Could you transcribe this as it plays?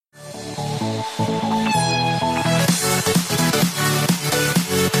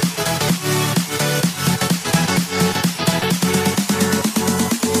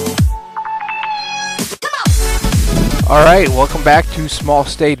All right, welcome back to Small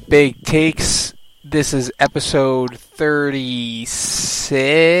State Big Takes. This is episode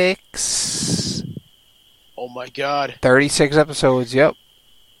 36. Oh my God. 36 episodes, yep.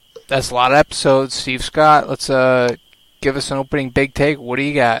 That's a lot of episodes. Steve Scott, let's give us an opening big take. What do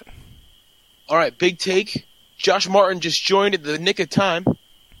you got? All right, big take. Josh Martin just joined at the nick of time.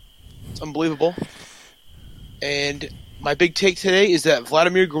 It's unbelievable. And my big take today is that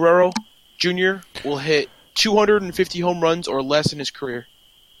Vladimir Guerrero Jr. will hit 250 home runs or less in his career.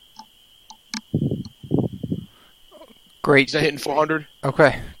 Great. He's not hitting 400.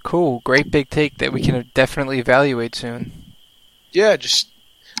 Okay, cool. Great big take that we can definitely evaluate soon. Yeah, just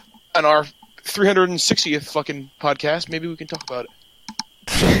on our 360th fucking podcast, maybe we can talk about it.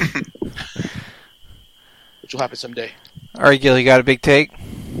 Which will happen someday. All right, Gil, you got a big take?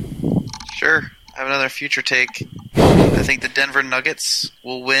 Sure. I have another future take. I think the Denver Nuggets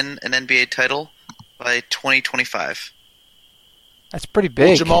will win an NBA title by 2025. That's pretty big.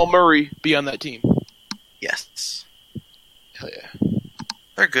 Will Jamal Murray be on that team? Yes. Hell yeah.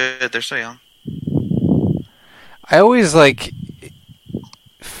 They're good. They're so young. I always,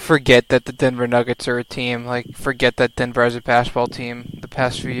 forget that the Denver Nuggets are a team. Forget that Denver is a basketball team the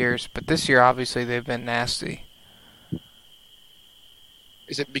past few years. But this year, obviously, they've been nasty.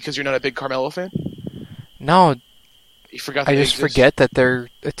 Is it because you're not a big Carmelo fan? No. You forgot I that just forget that they're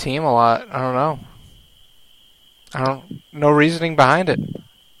a team a lot. I don't know. No reasoning behind it.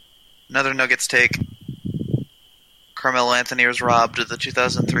 Another Nuggets take. Carmelo Anthony was robbed of the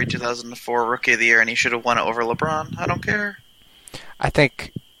 2003-2004 Rookie of the Year, and he should have won it over LeBron. I don't care. I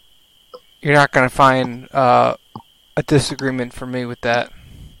think you're not going to find a disagreement from me with that.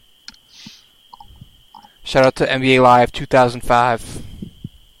 Shout out to NBA Live 2005.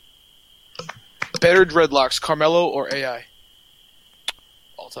 Better dreadlocks, Carmelo or AI?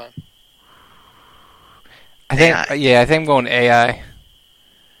 All time. I think I'm going AI.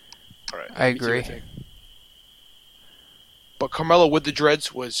 All right, I agree. But Carmelo with the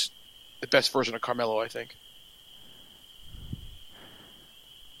dreads was the best version of Carmelo, I think.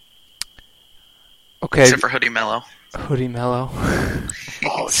 Okay. Except for Hoodie Mello. Hoodie Mello.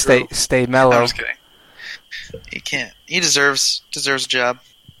 Oh, stay mellow. I'm just kidding. He can't. He deserves a job.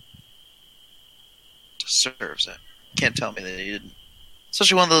 Deserves it. Can't tell me that he didn't.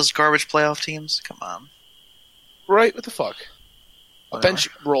 Especially one of those garbage playoff teams. Come on. Right? What the fuck? A Whatever. bench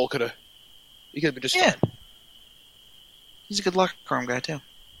roll he could have been just Yeah. fine. He's a good locker room guy, too.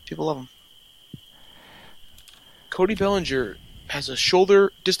 People love him. Cody Bellinger has a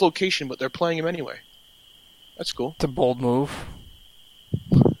shoulder dislocation, but they're playing him anyway. That's cool. It's a bold move.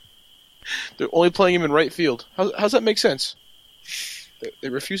 They're only playing him in right field. How's that make sense? They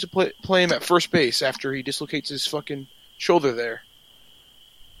refuse to play him at first base after he dislocates his fucking shoulder there.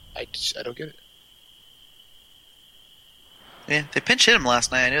 I don't get it. Yeah, they pinch hit him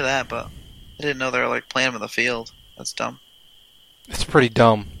last night. I knew that, but I didn't know they were playing him in the field. That's dumb. It's pretty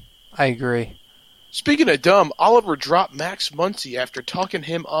dumb. I agree. Speaking of dumb, Oliver dropped Max Muncy after talking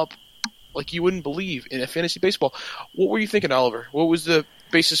him up like you wouldn't believe in a fantasy baseball. What were you thinking, Oliver? What was the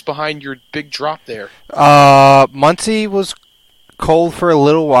basis behind your big drop there? Muncy was cold for a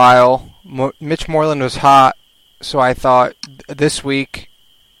little while. Mitch Moreland was hot, so I thought this week,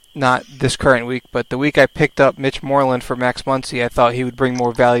 not this current week, but the week I picked up Mitch Moreland for Max Muncy, I thought he would bring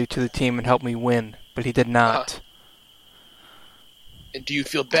more value to the team and help me win, but he did not. And do you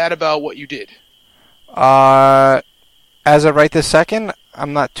feel bad about what you did? As of right this second,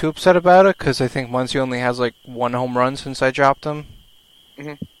 I'm not too upset about it because I think Muncy only has one home run since I dropped him.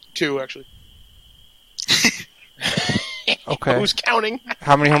 Mm-hmm. 2, actually. Okay. Who's counting?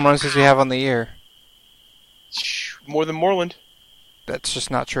 How many home runs does he have on the year? More than Moreland. That's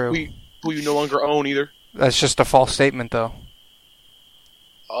just not true. Who you no longer own either. That's just a false statement, though.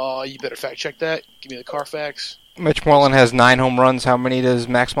 You better fact check that. Give me the Carfax. Mitch Moreland has 9 home runs. How many does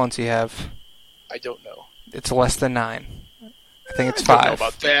Max Muncy have? I don't know. It's less than 9. I think it's I don't 5. know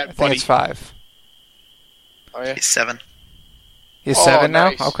about that, I think buddy. it's 5. Oh, yeah? He's 7. He's Oh, 7 now?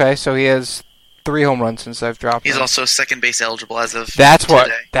 nice. Okay, so he has 3 home runs since I've dropped He's him. also second base eligible as of That's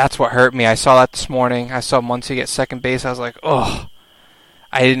today. what hurt me. I saw that this morning. I saw Muncy get second base. I was like, oh.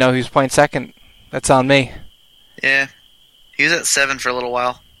 I didn't know he was playing second. That's on me. Yeah. He was at 7 for a little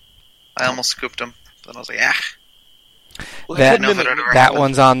while. I almost scooped him. But I was like, Well, That- put him in the- That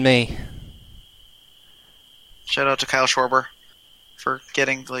one's on me. Shout out to Kyle Schwarber for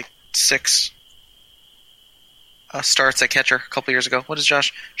getting 6 starts at catcher a couple years ago. What is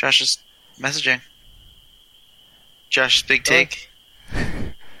Josh? Josh is Messaging. Josh's big take.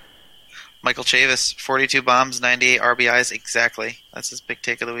 Michael Chavis, 42 bombs, 98 RBIs, exactly. That's his big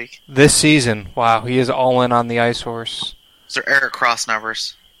take of the week. This season, wow, he is all in on the ice horse. Those are Eric Cross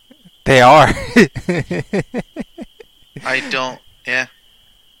numbers. They are. Yeah.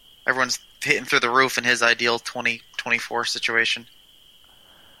 Everyone's hitting through the roof in his ideal 2024 situation.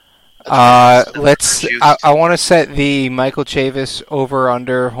 I want to set the Michael Chavis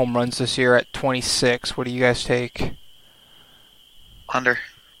over/under home runs this year at 26. What do you guys take? Under.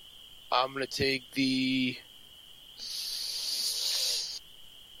 I'm going to take the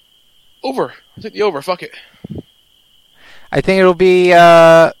over. I'll take the over. Fuck it. I think it'll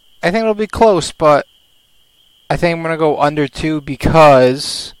be close, but I think I'm going to go under 2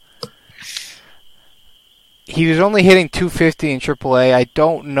 because he was only hitting 250 in AAA. I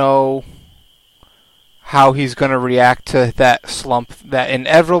don't know how he's going to react to that slump, that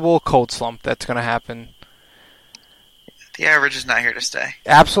inevitable cold slump that's going to happen. The average is not here to stay.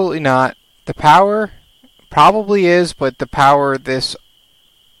 Absolutely not. The power probably is, but the power this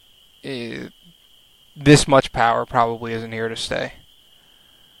much power probably isn't here to stay.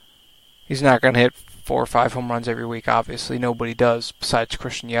 He's not going to hit 4 or 5 home runs every week, obviously. Nobody does besides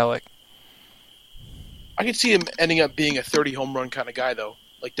Christian Yelich. I can see him ending up being a 30 home run kind of guy, though.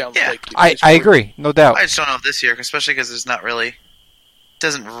 Like down Yeah. like I agree, no doubt. I just don't know if this year, especially because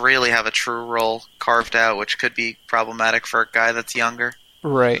doesn't really have a true role carved out, which could be problematic for a guy that's younger.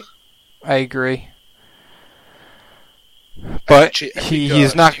 Right. I agree. But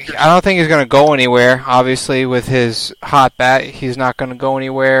he's not. I don't think he's going to go anywhere. Obviously, with his hot bat, he's not going to go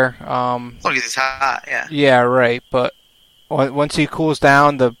anywhere. As long as he's hot, yeah. Yeah, right. But once he cools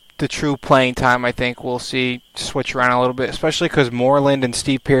down, the true playing time, I think we'll see switch around a little bit. Especially because Moreland and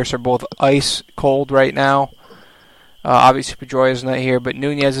Steve Pearce are both ice cold right now. Obviously, Pedroia's not here, but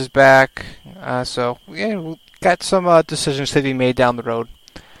Nunez is back. So yeah, we've got some decisions to be made down the road.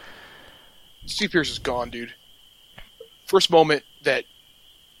 Steve Pearce is gone, dude. First moment that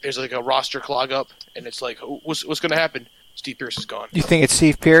there's like a roster clog up, and it's like, what's going to happen? Steve Pearce is gone. You think it's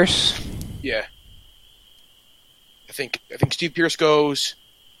Steve Pearce? Yeah. I think Steve Pearce goes.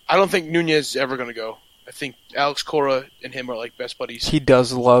 I don't think Nunez is ever going to go. I think Alex Cora and him are like best buddies. He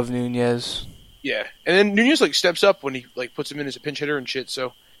does love Nunez. Yeah, and then Nunez like steps up when he like puts him in as a pinch hitter and shit.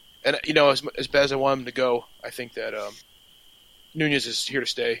 So, and you know, as bad as I want him to go, I think that Nunez is here to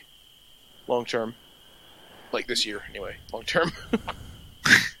stay, long term. Like this year, anyway, long term.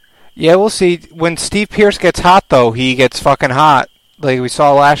 Yeah, we'll see. When Steve Pearce gets hot, though, he gets fucking hot, like we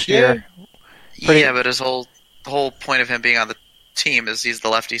saw last year. Yeah, but the whole point of him being on the team is he's the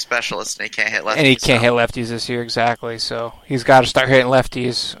lefty specialist, and he can't hit lefties. And he can't hit lefties this year, exactly. So he's got to start hitting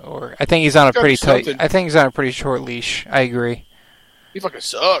lefties. Or I think he's on a pretty tight. I think he's on a pretty short leash. I agree. He fucking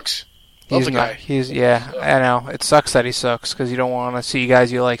sucks. He's not. I know. It sucks that he sucks because you don't want to see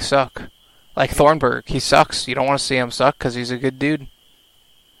guys you like suck. Like Thornburg, he sucks. You don't want to see him suck because he's a good dude.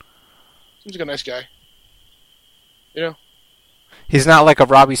 Seems like a nice guy. You know? He's not like a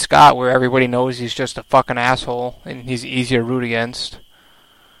Robbie Scott where everybody knows he's just a fucking asshole and he's easy to root against.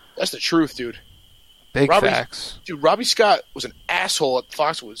 That's the truth, dude. Big facts. Dude, Robbie Scott was an asshole at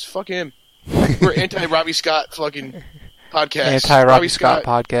Foxwoods. Fuck him. We're anti-Robbie Scott fucking podcast. Anti-Robbie Scott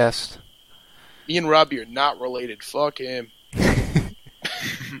podcast. Me and Robbie are not related. Fuck him.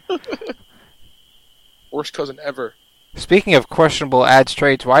 Worst cousin ever. Speaking of questionable ads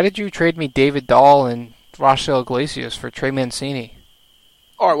trades, why did you trade me David Dahl and Rafael Iglesias for Trey Mancini?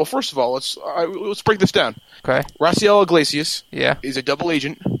 All right. Well, first of all, let's break this down. Okay. Rafael Iglesias. Yeah. Is a double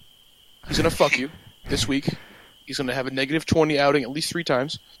agent. He's gonna fuck you this week. He's gonna have a negative 20 outing at least 3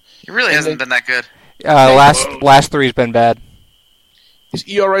 times. He really hasn't been that good. Last 3's been bad. His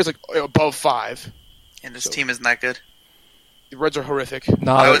ERA is like above 5. And his team isn't that good. The Reds are horrific.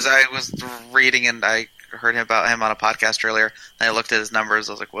 No, I was reading and I heard about him on a podcast earlier. And I looked at his numbers.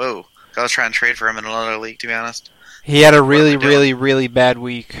 I was like, whoa. I was trying to trade for him in another league, to be honest. He had a really, really, really bad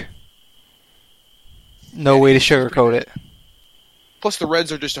week. No way to sugarcoat it. Plus, the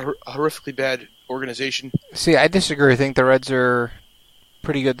Reds are just a horrifically bad organization. See, I disagree. I think the Reds are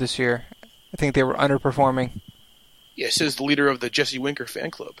pretty good this year. I think they were underperforming. Yeah, says the leader of the Jesse Winker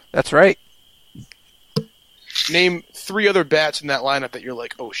fan club. That's right. Name 3 other bats in that lineup that you're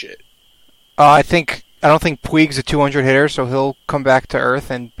like, oh shit. I don't think Puig's a 200 hitter, so he'll come back to earth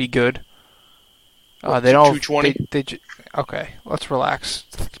and be good. They don't. 220. Okay, let's relax.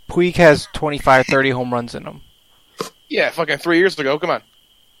 Puig has 25, 30 home runs in him. Yeah, fucking 3 years ago. Come on.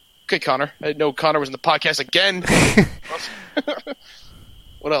 Okay, Connor. I didn't know Connor was in the podcast again.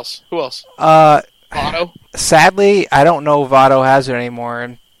 What else? Who else? Votto. Sadly, I don't know if Votto has it anymore.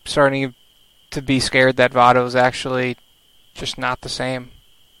 I'm starting to to be scared that Vado's actually just not the same.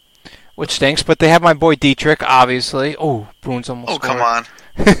 Which stinks, but they have my boy Dietrich, obviously. Oh, Bruins almost scored. come on.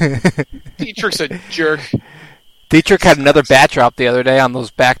 Dietrich's a jerk. Dietrich had another bat drop the other day on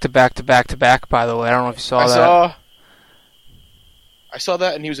those back-to-back, by the way. I don't know if you saw that. I saw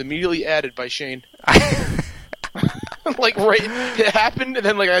that, and he was immediately added by Shane. Like, right, it happened, and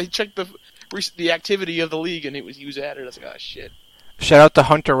then like I checked the activity of the league, and he was added. I was like, oh, shit. Shout out to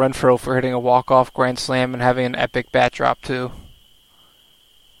Hunter Renfroe for hitting a walk-off grand slam and having an epic bat drop, too.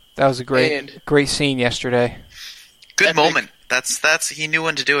 That was a great scene yesterday. Good Epic. moment. That's he knew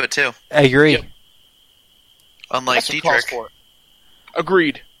when to do it, too. I agree. Yep. Unlike That's what calls Dietrich. for it.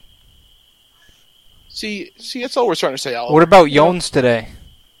 Agreed. See, that's all we're trying to say, Oliver. What about Jones today?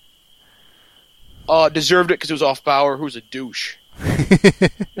 Deserved it because it was off Bauer, who's a douche.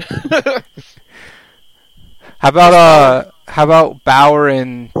 How about Bauer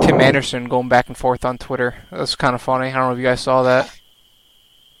and Tim Anderson going back and forth on Twitter? That's kind of funny. I don't know if you guys saw that.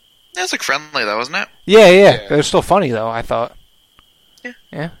 That was like friendly though, wasn't it? Yeah. It was still funny though, I thought.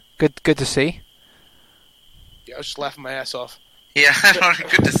 Yeah. Good to see. Yeah, I was just laughing my ass off. Yeah,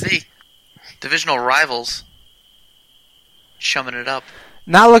 good to see. Divisional rivals. Chumming it up.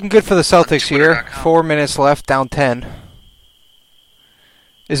 Not looking good for the Celtics here. Twitter.com. 4 minutes left, down 10.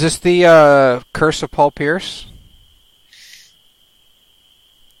 Is this the curse of Paul Pierce?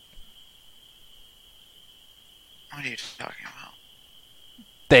 What are you talking about?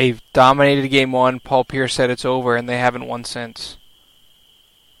 They've dominated game 1. Paul Pierce said it's over, and they haven't won since.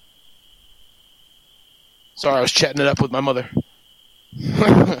 Sorry, I was chatting it up with my mother.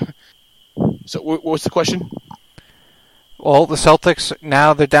 So, what's the question? Well, the Celtics,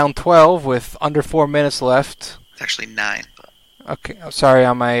 now they're down 12 with under 4 minutes left. It's actually 9. But... Okay, sorry,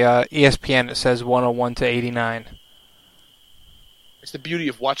 on my ESPN it says 101 to 89. It's the beauty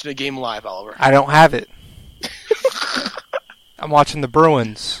of watching a game live, Oliver. I don't have it. I'm watching the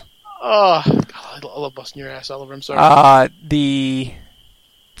Bruins. Oh, God, I love busting your ass, Oliver. I'm sorry. The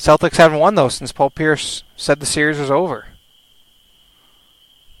Celtics haven't won, though, since Paul Pierce said the series was over.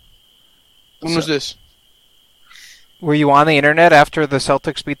 When was this? Were you on the internet after the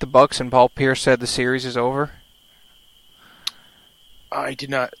Celtics beat the Bucks and Paul Pierce said the series is over? I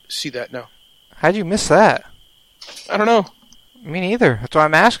did not see that, no. How'd you miss that? I don't know. Me neither. That's why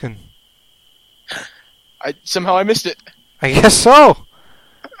I'm asking. Somehow I missed it. I guess so.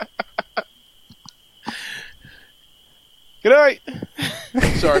 Good night.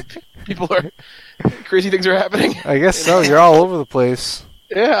 Sorry, crazy things are happening. I guess so. You're all over the place.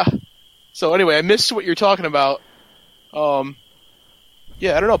 Yeah. So anyway, I missed what you're talking about.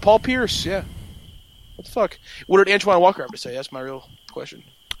 Yeah, I don't know. Paul Pierce, yeah. What the fuck? What did Antoine Walker have to say? That's my real question.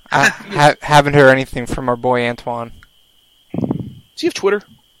 I haven't heard anything from our boy Antoine. Does he have Twitter?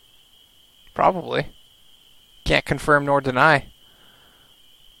 Probably. Can't confirm nor deny.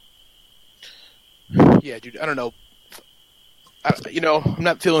 Yeah, dude, I don't know. I'm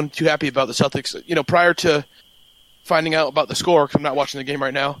not feeling too happy about the Celtics. Prior to finding out about the score, because I'm not watching the game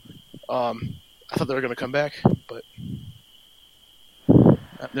right now, I thought they were going to come back. But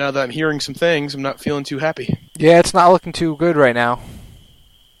now that I'm hearing some things, I'm not feeling too happy. Yeah, it's not looking too good right now.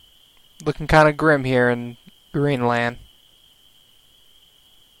 Looking kind of grim here in Greenland.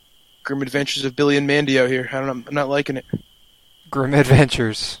 Grim Adventures of Billy and Mandy out here. I don't know. I'm not liking it. Grim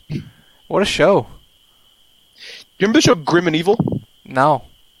Adventures. What a show. You remember the show Grim and Evil? No.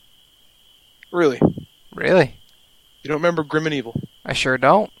 Really? Really? You don't remember Grim and Evil? I sure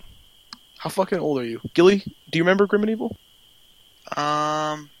don't. How fucking old are you? Gilly, do you remember Grim and Evil?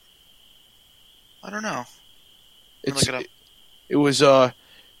 I don't know. Look it up. It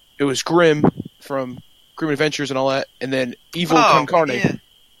was Grim from Grim Adventures and all that, and then Evil Con Carne.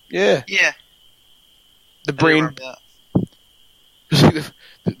 Yeah. Yeah. The brain.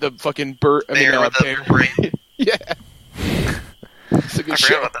 the fucking bird. Bear with the bear. brain. Yeah. It's a good I show.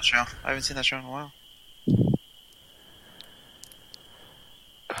 forgot about that show. I haven't seen that show in a while.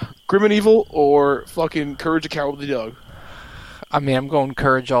 Grim and Evil or fucking Courage the Cowardly Dog? I mean, I'm going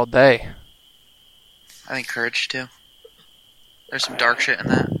Courage all day. I think Courage, too. There's some dark shit in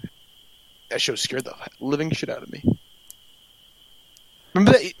that. That show scared the living shit out of me.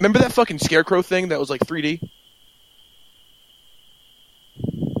 Remember that fucking scarecrow thing that was like 3D?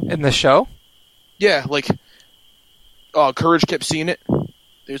 In the show? Yeah, like Courage kept seeing it.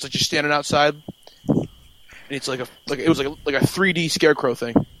 It was like just standing outside, and it's it was like a 3D scarecrow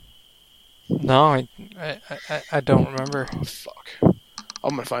thing. No, I don't remember. Oh, fuck.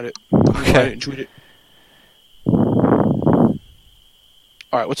 I'm gonna find it. Find it and tweet it.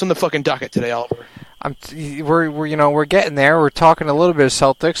 All right, what's on the fucking docket today, Oliver? We're getting there. We're talking a little bit of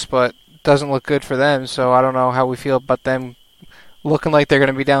Celtics, but doesn't look good for them. So I don't know how we feel about them looking like they're going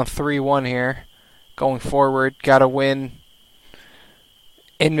to be down 3-1 here going forward. Got to win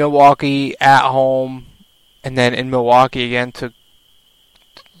in Milwaukee at home, and then in Milwaukee again.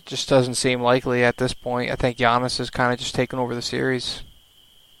 Just doesn't seem likely at this point. I think Giannis is kind of just taking over the series.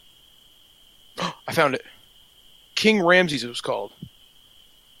 I found it. King Ramses it was called.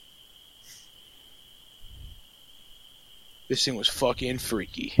 This thing was fucking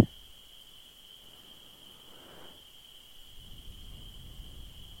freaky.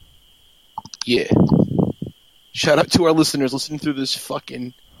 Yeah. Shout out to our listeners listening through this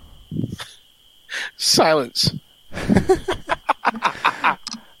fucking silence.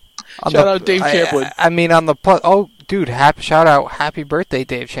 Shout out Dave Champlin. I mean, on the oh, dude, happy birthday,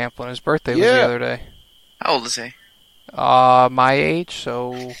 Dave Champlin. His birthday was the other day. How old is he? My age,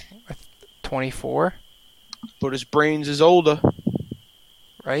 so 24. But his brains is older.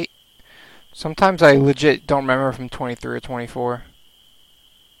 Right? Sometimes I legit don't remember if I'm 23 or 24.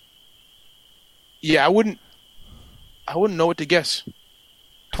 Yeah, I wouldn't know what to guess.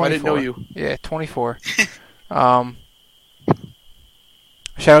 24. I didn't know you. Yeah, 24.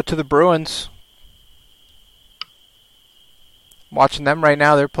 Shout out to the Bruins. Watching them right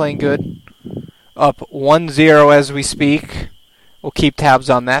now, they're playing good. Up 1-0 as we speak. We'll keep tabs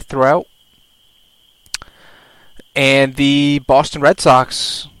on that throughout. And the Boston Red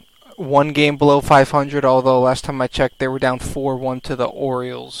Sox, one game below 500, although last time I checked, they were down 4-1 to the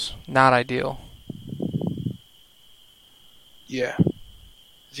Orioles. Not ideal. Yeah.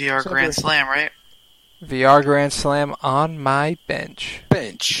 VR Grand Slam, right? VR Grand Slam on my bench.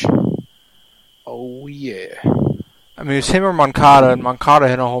 Oh, yeah. I mean, it was him or Moncada, and Moncada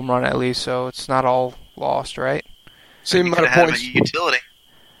hit a home run at least, so it's not all lost, right? Same amount of points. Utility.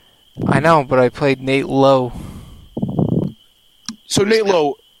 I know, but I played Nate Lowe. So Nate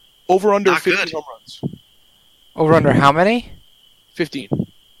Lowe, over under Not 15 good. home runs. Over under how many? 15.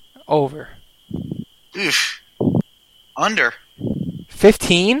 Over. Oof. Under.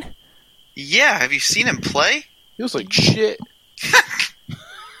 15? Yeah, have you seen him play? He was like shit.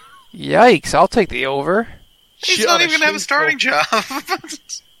 Yikes, I'll take the over. He's Shit not on even going to have a shit. starting job.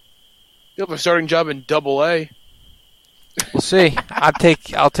 He'll have a starting job in Double-A. We'll see. I'll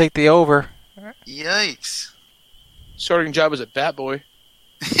take the over. Yikes. Starting job as a bat boy.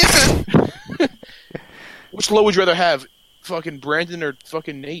 Which Lowe would you rather have? Fucking Brandon or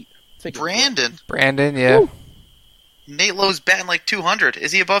fucking Nate? Brandon. Brandon, yeah. Woo. Nate Lowe's batting like 200.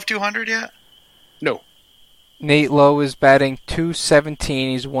 Is he above 200 yet? No. Nate Lowe is batting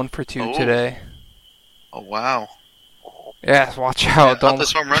 .217. He's 1 for 2 Oh. today. Oh, wow. Yeah, watch Yeah, out. up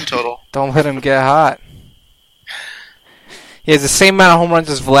this home run total. Don't let him get hot. He has the same amount of home runs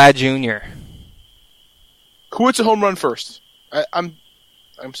as Vlad Jr. Who hits a home run first? I'm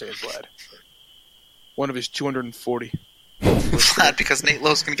saying Vlad. One of his 240. Flat because Nate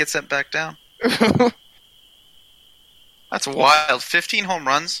Lowe's going to get sent back down. That's wild. 15 home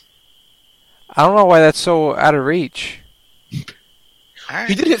runs. I don't know why that's so out of reach. All right.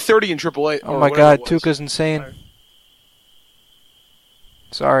 He did hit 30 in AAA. Oh my God, Tuca's insane.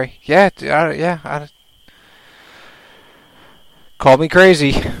 Sorry. Sorry. Yeah, call me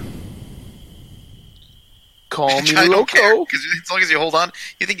crazy. Call me I don't care, loco. 'cause as long as you hold on,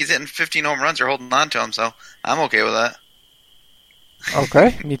 you think he's hitting 15 home runs, you're holding on to him, so I'm okay with that.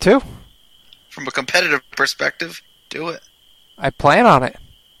 Okay, me too. From a competitive perspective, do it. I plan on it.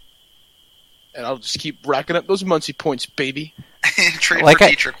 And I'll just keep racking up those Muncie points, baby. Trade Like for I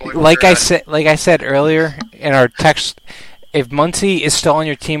teacher. like I said earlier in our text, if Muncie is still on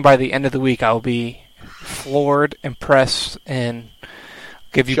your team by the end of the week, I'll be floored, impressed, and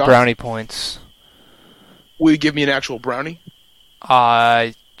give you Shocked. brownie points. Will you give me an actual brownie?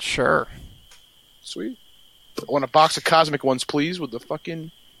 Sure. Sweet. I want a box of Cosmic ones, please, with the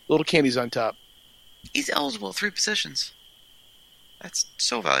fucking little candies on top. He's eligible at 3 positions. That's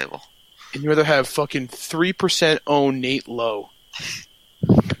so valuable. And you rather have fucking 3% own Nate Lowe.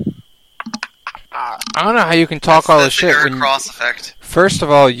 I don't know how you can talk all this That's the shit Eric when. Cross effect. First of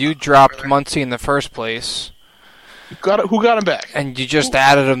all, you dropped Muncie in the first place, Who got him back? and you just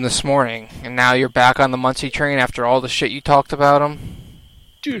added him this morning, and now you're back on the Muncie train after all the shit you talked about him.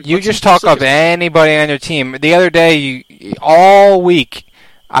 Dude, You Muncie's just talk up sick. anybody on your team. The other day, all week,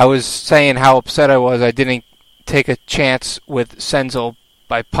 I was saying how upset I was I didn't take a chance with Senzel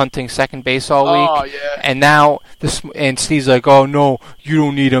by punting second base all week. Oh, yeah. And now, Steve's like, oh no, you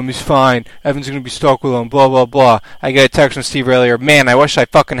don't need him, he's fine. Evan's going to be stuck with him, blah, blah, blah. I got a text from Steve earlier, man, I wish I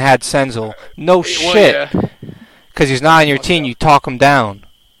fucking had Senzel. No Well, shit. yeah. Because he's not on your team, you talk him down.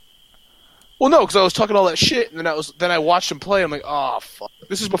 Well, no, because I was talking all that shit, and then I watched him play. I'm like, oh fuck.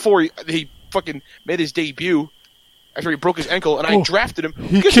 This is before he fucking made his debut after he broke his ankle, and I drafted him.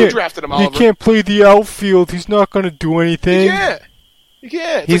 Guess who drafted him, Oliver? He can't play the outfield. He's not going to do anything. He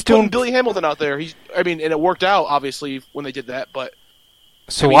can't. He's doing Billy Hamilton out there. And it worked out obviously when they did that, but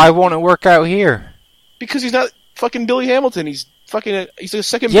so why won't it work out here? Because he's not fucking Billy Hamilton. He's a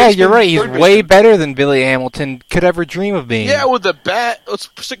second. Yeah, you're right. He's way better than Billy Hamilton could ever dream of being. Yeah, with the bat. Let's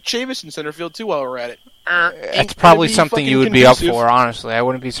stick Chavis in center field too while we're at it. That's probably something you would be up for. Honestly, I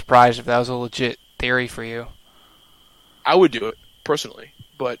wouldn't be surprised if that was a legit theory for you. I would do it personally,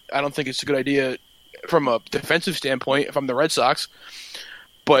 but I don't think it's a good idea from a defensive standpoint if I'm the Red Sox.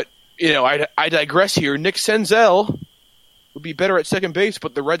 But I digress here. Nick Senzel would be better at second base,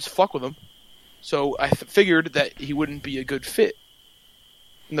 but the Reds fuck with him. So I figured that he wouldn't be a good fit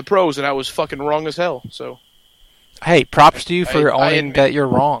in the pros, and I was fucking wrong as hell. So, hey, props to you for owning that you're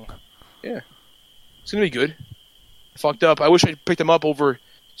wrong. Yeah, it's gonna be good. I fucked up. I wish I picked him up over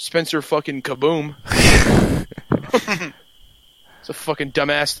Spencer fucking Kaboom. It's a fucking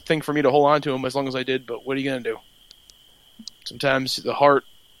dumbass thing for me to hold on to him as long as I did. But what are you gonna do? Sometimes the heart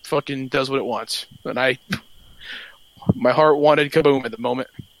fucking does what it wants, and my heart wanted Kaboom at the moment.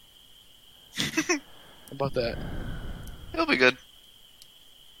 How about that? He'll be good.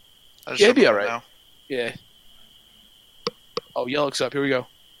 Yeah, he'll be alright. Now. Yeah. Oh, Yelik's up. Here we go.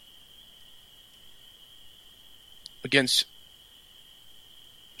 Against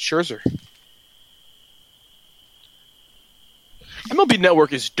Scherzer. MLB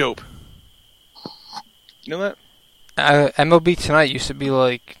Network is dope. You know that? MLB Tonight used to be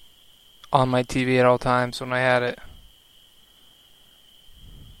like on my TV at all times when I had it.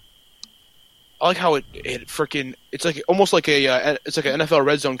 I like how it freaking. It's like almost like it's like an NFL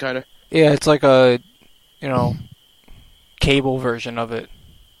Red Zone kind of. Yeah, it's like a, cable version of it.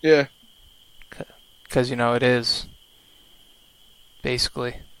 Yeah. Because it is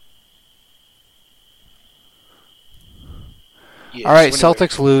basically. Yeah, all right,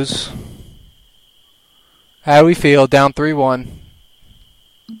 Celtics lose. How do we feel? Down 3-1.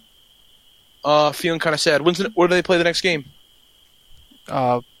 Feeling kind of sad. Where do they play the next game?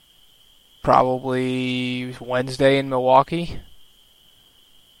 Probably Wednesday in Milwaukee.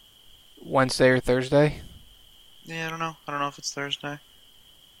 Wednesday or Thursday. Yeah, I don't know. I don't know if it's Thursday.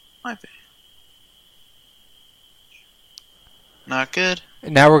 Might be. Not good.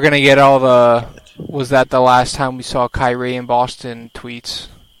 Now we're going to get all the... Was that the last time we saw Kyrie in Boston tweets?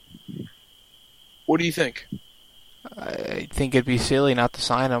 What do you think? I think it'd be silly not to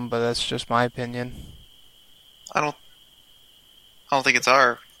sign him, but that's just my opinion. I don't think it's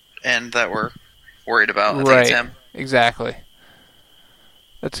our end that we're worried about. I think right. It's him. Exactly.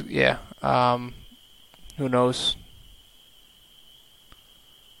 That's yeah. Who knows?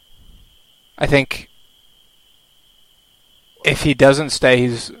 I think if he doesn't stay,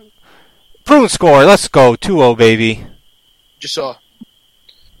 he's Bruin score. Let's go 2-0, baby. Just saw.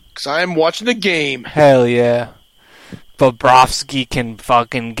 Because I am watching the game. Hell yeah. Bobrovsky can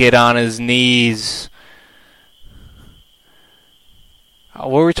fucking get on his knees. What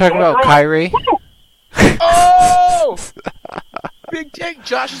were we talking about, Kyrie? Oh! Big take.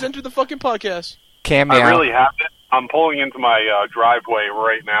 Josh has entered the fucking podcast. Cameo. I really have it. I'm pulling into my driveway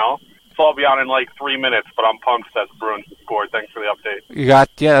right now. So I'll be on in like 3 minutes, but I'm pumped that the Bruins scored. Thanks for the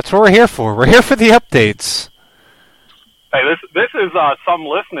update. That's what we're here for. We're here for the updates. Hey, this is some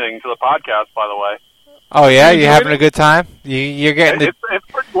listening to the podcast, by the way. Oh yeah, you having a good time? You're getting it's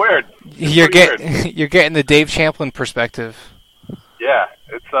pretty weird. You're getting the Dave Champlin perspective. Yeah,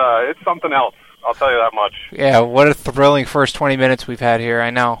 it's something else. I'll tell you that much. Yeah, what a thrilling first 20 minutes we've had here. I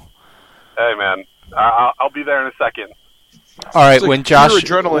know. Hey man, I'll be there in a second. All right, when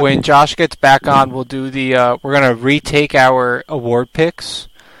Josh gets back on, we'll do we're gonna retake our award picks.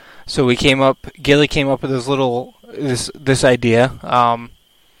 So Gilly came up with this idea.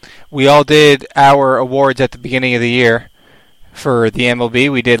 We all did our awards at the beginning of the year for the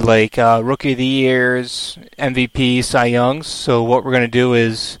MLB. We did like Rookie of the Years, MVP, Cy Youngs. So what we're gonna do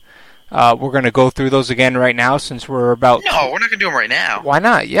is we're gonna go through those again right now since we're about. No, we're not gonna do them right now. Why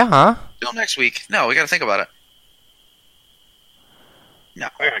not? Yeah, huh? Do them next week. No, we gotta think about it. No.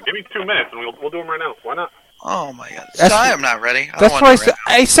 Yeah, give me 2 minutes and we'll do them right now. Why not? Oh my god. I'm not ready. That's why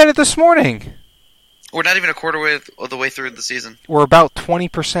I said it this morning. We're not even a quarter of the way through the season. We're about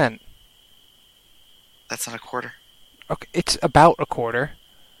 20%. That's not a quarter. Okay, it's about a quarter.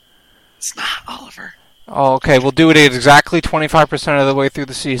 It's not, Oliver. Oh, okay. We'll do it at exactly 25% of the way through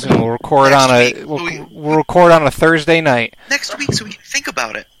the season. We'll record we'll record on a Thursday night. Next week, so we can think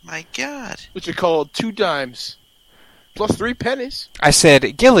about it. My God. Which are called 2 dimes. plus 3 pennies. I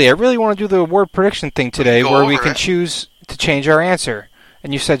said, Gilly, I really want to do the award prediction thing today Go where we over can it. choose to change our answer.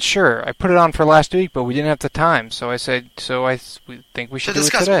 And you said, sure. I put it on for last week, but we didn't have the time. So I said, we think we To should do it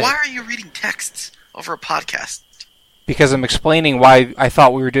discuss, today. why are you reading texts over a podcast? Because I'm explaining why I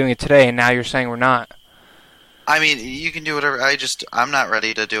thought we were doing it today, and now you're saying we're not. I mean, you can do whatever. I'm not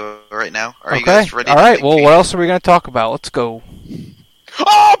ready to do it right now. Are you Okay. guys ready? All to right. make Well, me- what else are we going to talk about? Let's go.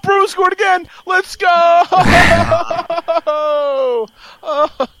 Oh, Bruce scored again! Let's go!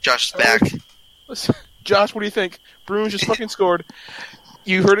 Josh is back. Josh, what do you think? Bruins just fucking scored.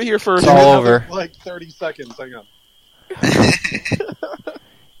 You heard it here first. It's all over. Like 30 seconds. Hang on.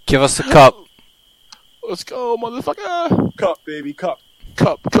 Give us the cup. Let's go, motherfucker! Cup, baby, cup.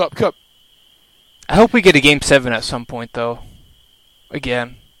 Cup. I hope we get a Game 7 at some point, though.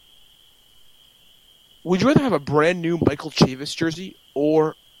 Again. Would you rather have a brand new Michael Chavis jersey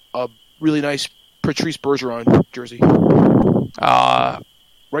or a really nice Patrice Bergeron jersey?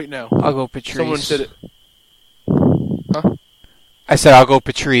 Right now. I'll go Patrice. Someone said it. I said I'll go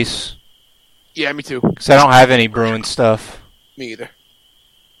Patrice. Yeah, me too. Because I don't have any Bruins stuff. Me either.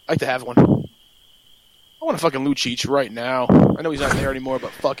 I'd like to have one. I want a fucking Lucic right now. I know he's not there anymore,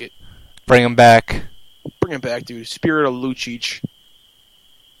 but fuck it. Bring him back. Bring him back, dude. Spirit of Lucic.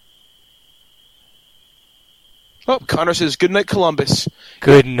 Oh, Connor says, good night, Columbus.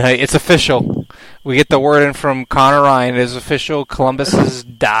 Good night. It's official. We get the word in from Connor Ryan. It is official. Columbus has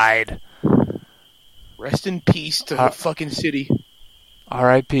died. Rest in peace to the fucking city.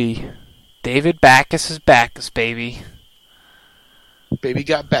 R.I.P. David Backus is Backus, baby. Baby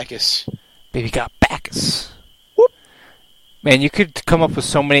got Bacchus. Baby got Backus. Whoop. Man, you could come up with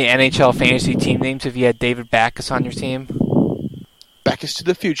so many NHL fantasy team names if you had David Backus on your team. Bacchus to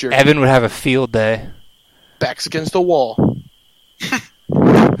the future. Evan would have a field day. Backs against the wall.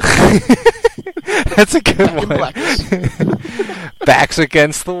 That's a good Back in one. Bacchus. Backs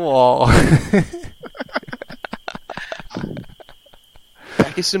against the wall.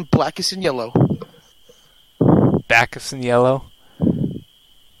 Bacchus and Blackest and Yellow. Backus in yellow.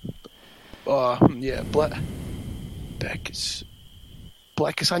 Yeah, Bacchus.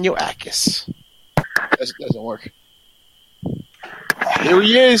 Blackest on your Acus. That doesn't work. Here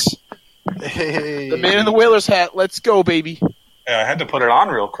he is. Hey. The man in the Whalers hat. Let's go, baby. Yeah, I had to put it on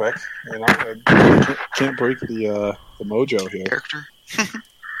real quick. You know, I can't break the mojo here. Character.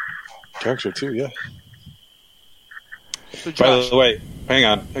 Character too, yeah. So By Josh, the way, hang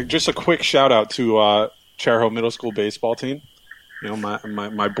on. Just a quick shout out to Chariho Middle School baseball team. You know,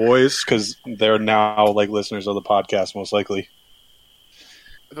 my boys, because they're now like listeners of the podcast, most likely.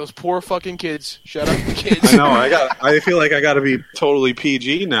 those poor fucking kids. Shout out to the kids. I know. I feel like I got to be totally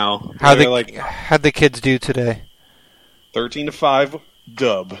PG now. How'd They're the kids do today? 13-5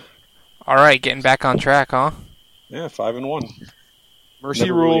 dub. All right, getting back on track, huh? Yeah, 5-1. Mercy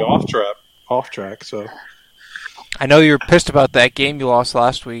Never rule. really off track. So, I know you were pissed about that game you lost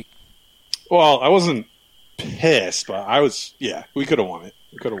last week. well, I wasn't pissed, but I was. Yeah, we could have won it.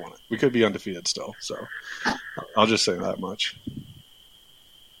 We could be undefeated still. So, I'll just say that much.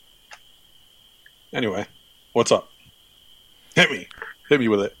 Anyway, what's up? Hit me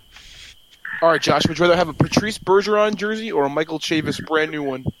with it. All right, Josh, would you rather have a Patrice Bergeron jersey or a Michael Chavis brand new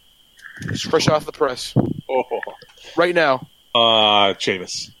one? Just fresh off the press. Oh, Right now.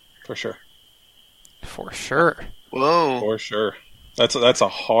 Chavis for sure. For sure. Whoa. For sure. That's a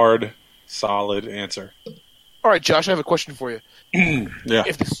hard, solid answer. All right, Josh, I have a question for you. Yeah.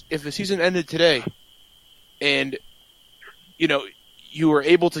 If the season ended today and, you were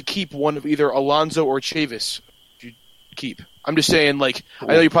able to keep one of either Alonso or Chavis, you'd keep. I'm just saying, like, I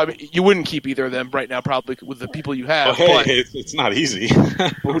know you wouldn't keep either of them right now, probably with the people you have. Well, but hey, it's not easy.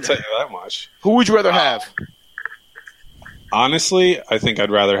 I'll tell you that much. who would you rather have? Honestly, I think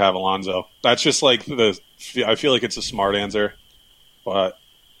I'd rather have Alonso. That's just like I feel like it's a smart answer, but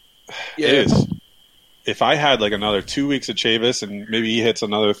Yeah. it is. If I had like another 2 weeks of Chavis and maybe he hits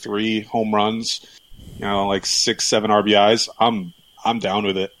another 3 home runs, like 6-7 RBIs, I'm down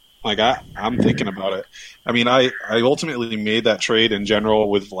with it. Like I'm thinking about it. I mean, I ultimately made that trade in general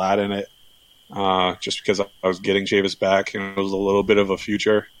with Vlad in it, just because I was getting Chavis back and it was a little bit of a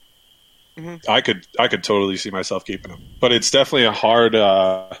future. Mhm. I could totally see myself keeping him, but it's definitely a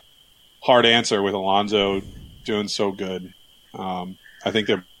hard answer with Alonso doing so good. I think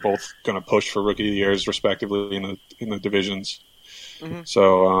they're both going to push for rookie of the years respectively in the divisions. Mhm.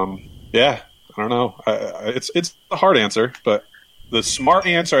 So yeah, I don't know. It's a hard answer, but the smart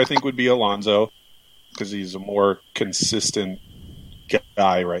answer I think would be Alonso because he's a more consistent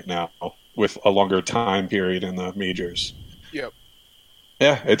guy right now with a longer time period in the majors. Yep.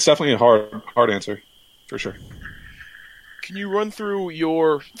 Yeah, it's definitely a hard answer for sure. can you run through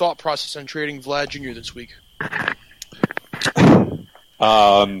your thought process on trading Vlad Jr. this week?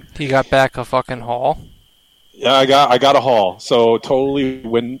 He got back a fucking haul. Yeah, I got a haul, so totally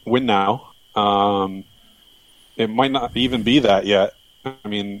win now. It might not even be that yet. I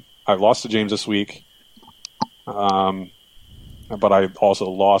mean, I lost to James this week, but I also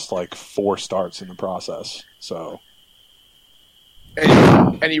lost like 4 starts in the process. So,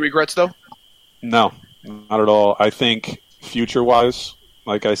 Any regrets though? no, not at all. I think future-wise,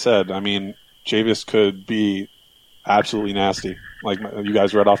 like I said, I mean, Javis could be absolutely nasty. Like you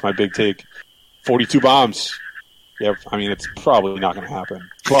guys read off my big take, 42 bombs. Yeah, I mean, it's probably not going to happen,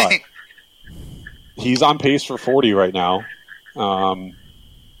 but he's on pace for 40 right now.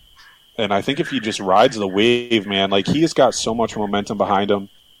 And I think if he just rides the wave, man, like he has got so much momentum behind him.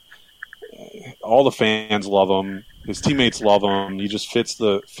 All the fans love him. His teammates love him. He just fits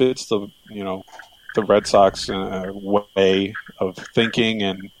the the Red Sox way of thinking,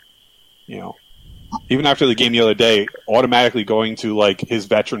 and even after the game the other day, automatically going to like his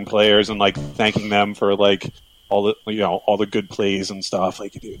veteran players and like thanking them for like all the good plays and stuff.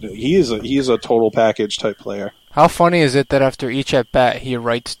 Like he is a total package type player. How funny is it that after each at bat he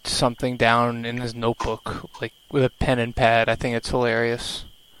writes something down in his notebook, like with a pen and pad? I think it's hilarious.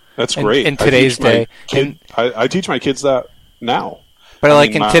 That's great. In today's day, I teach my kids that now. But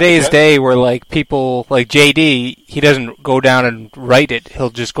like in today's day, where like people like JD, he doesn't go down and write it. He'll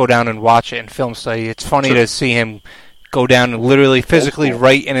just go down and watch it and film study. It's funny to see him go down and literally physically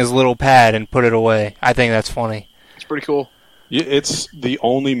write in his little pad and put it away. I think that's funny. It's pretty cool. It's the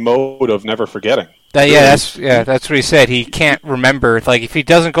only mode of never forgetting. That's what he said. He can't remember. Like if he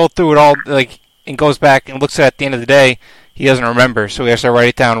doesn't go through it all, like and goes back and looks at the end of the day, he doesn't remember. So he has to write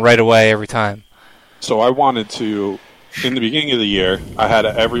it down right away every time. So I wanted to, in the beginning of the year, I had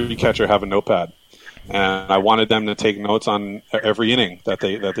every catcher have a notepad, and I wanted them to take notes on every inning that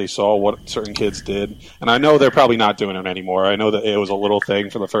they saw what certain kids did. And I know they're probably not doing it anymore. I know that it was a little thing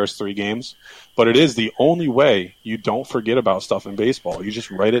for the first 3 games, but it is the only way you don't forget about stuff in baseball. You just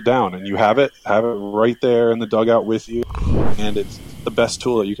write it down, and you have it right there in the dugout with you, and it's the best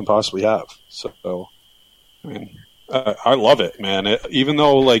tool that you can possibly have. So, I mean, I love it, man. Even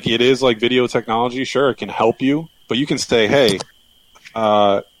though like it is like video technology, sure, it can help you, but you can say, hey,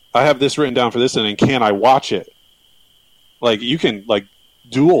 I have this written down for this inning. Can I watch it? Like you can like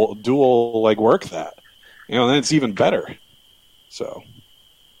dual like work that, then it's even better. So,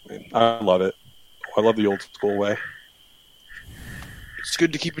 I mean, I love it. I love the old school way. It's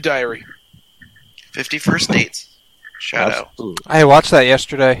good to keep a diary. 50 first dates. Shout out. I watched that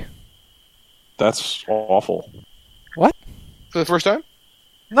yesterday. That's awful. What? For the first time?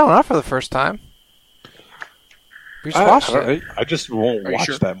 No, not for the first time. We just watched it. I just won't watch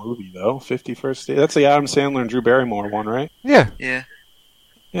sure? that movie though. 50 First Dates. That's the Adam Sandler and Drew Barrymore one, right? Yeah. Yeah.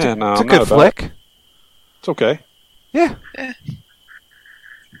 Yeah, no, it's a I'm good not about flick. it. It's okay. Yeah. I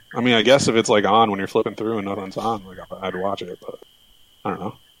mean, I guess if it's like on when you're flipping through and nothing's on, like I'd watch it, but I don't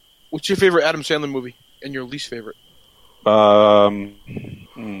know. What's your favorite Adam Sandler movie and your least favorite? Probably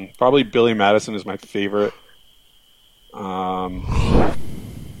Billy Madison is my favorite.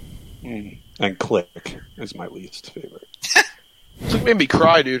 And Click is my least favorite. Click made me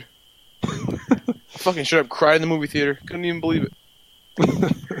cry, dude. Fucking shut up, cried in the movie theater. Couldn't even believe it.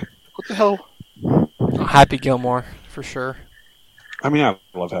 What the hell? Happy Gilmore, for sure. I mean, I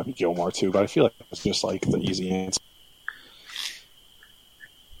love Happy Gilmore too, but I feel like it's just like the easy answer.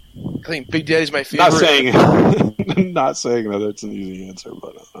 I think Big Daddy's my favorite. Not saying that it's an easy answer,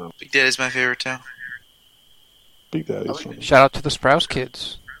 but Big Daddy's my favorite too. Big Daddy's funny. Shout out to the Sprouse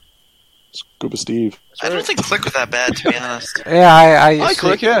kids. Scuba Steve. I don't think Click was that bad, to be honest. Yeah, I like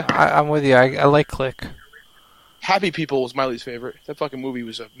Click, yeah. I'm with you. I like Click. Happy People was my least favorite. That fucking movie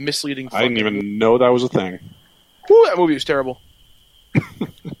was a misleading I didn't movie. even know that was a thing. Woo, that movie was terrible.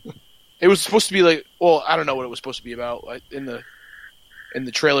 It was supposed to be like, well, I don't know what it was supposed to be about. Like, in the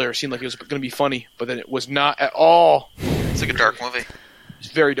trailer, it seemed like it was going to be funny, but then it was not at all. It's like a dark movie.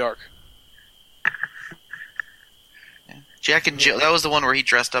 It's very dark. Yeah. Jack and Jill. That was the one where he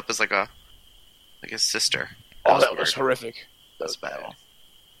dressed up as like his sister. That was horrific. That's a bad one.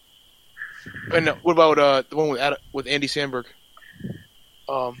 And what about the one with Andy Samberg?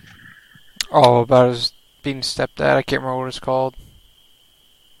 About his being stepdad. I can't remember what it's called.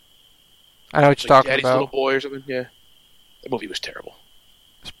 I know what you're talking Daddy's about. Little Boy or something. Yeah, that movie was terrible.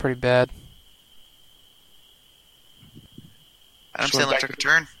 It's pretty bad. Adam Just went Sandler back took to- a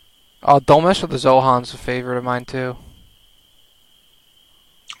turn. Don't Mess with the Zohan's a favorite of mine too.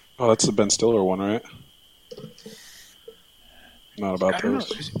 Oh, that's the Ben Stiller one, right? Not I about don't know.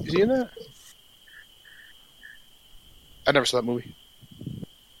 those. Is he in that? I never saw that movie.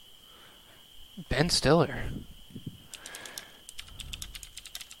 Ben Stiller.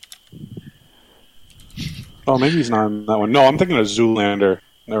 Oh, maybe he's not in that one. No, I'm thinking of Zoolander.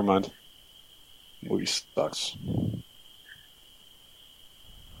 Never mind. Movie sucks.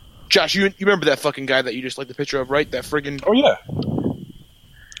 Josh, you remember that fucking guy that you just liked the picture of, right? That friggin' Oh yeah.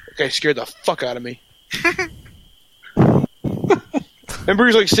 that guy scared the fuck out of me. Remember,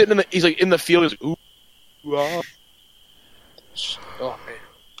 he's like sitting in the field. He's like, ooh, ah. Oh man.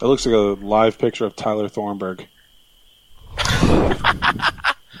 That looks like a live picture of Tyler Thornburg.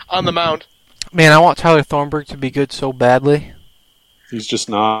 On the mound. Man, I want Tyler Thornburg to be good so badly. He's just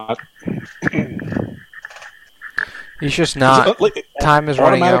not. He's just not. Time is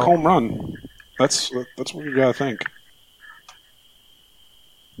running automatic out. home run. That's what you gotta think.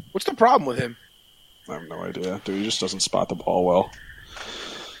 What's the problem with him? I have no idea, dude. He just doesn't spot the ball well.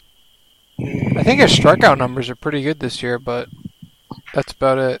 I think his strikeout numbers are pretty good this year, but that's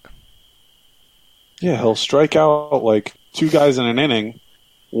about it. Yeah, he'll strike out like 2 guys in an inning,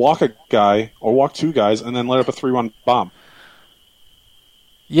 walk a guy or walk 2 guys, and then let up a 3-run bomb.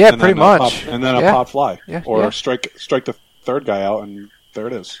 Yeah, And pretty then a much. and then a Yeah. pop fly, Yeah, or yeah. strike the 3rd guy out, and there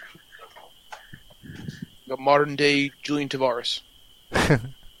it is. The modern day Julian Tavares.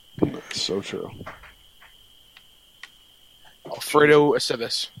 That's so true. Alfredo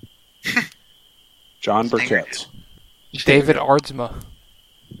Aceves. John Burkett. David Ardsma.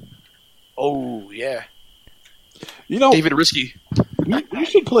 Oh yeah. You know, David Risky. we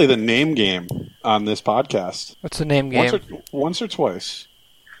should play the name game on this podcast. What's the name game? Once or twice.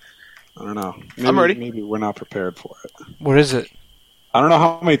 I don't know. Maybe, I'm ready. Maybe we're not prepared for it. What is it? I don't know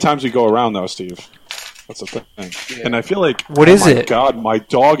how many times we go around, though, Steve. That's the thing. Yeah. And I feel like, What oh is my it? God, my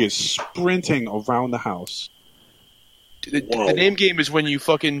dog is sprinting around the house. The name game is when you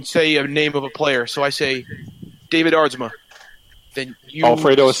fucking say a name of a player. So I say David Ardsma. Then you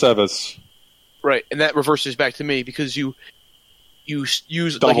Alfredo Aceves. Right, and that reverses back to me because you use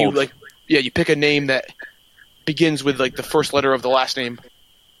Doubled. you pick a name that begins with like the first letter of the last name.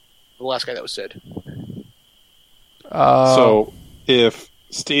 The last guy that was said. So if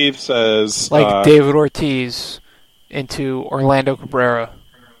Steve says... David Ortiz into Orlando Cabrera.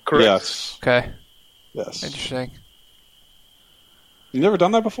 Correct. Yes. Okay, Yes. interesting. You never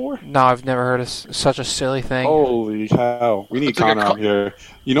done that before? No, I've never heard of such a silly thing. Holy cow! We need It's like Connor a on here.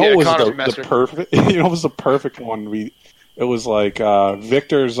 You know Yeah, what was Connor's a the master. perfect? You know what was the perfect one? It was like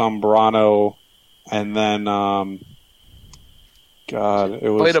Victor Zambrano, and then God, it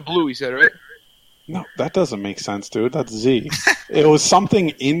was Vita Blue, he said, right? no. That doesn't make sense, dude. That's Z. It was something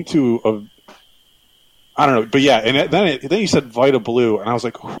into a. I don't know, but yeah, and then you said Vita Blue, and I was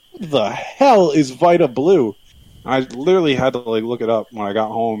like, who the hell is Vita Blue? I literally had to like look it up when I got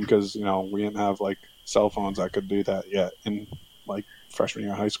home because we didn't have like cell phones that could do that yet in like freshman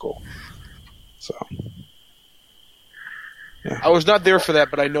year of high school. So I was not there for that,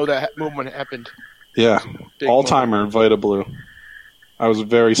 but I know that moment happened. yeah, Big all timer Vita Blue. I was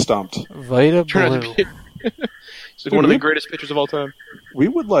very stumped. Vita Turned out Blue. to be He's one of the greatest pitchers of all time. We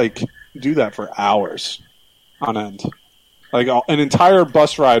would like do that for hours on end, like an entire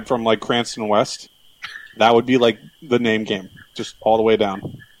bus ride from like Cranston West. That would be like the name game, just all the way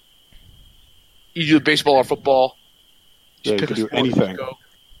down. You do baseball or football. Yeah, you pick could a do sport and anything. go.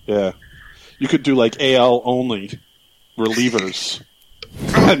 Yeah. You could do like AL only relievers.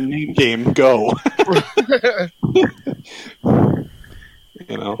 Name game, go.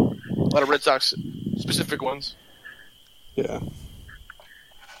 A lot of Red Sox specific ones. Yeah.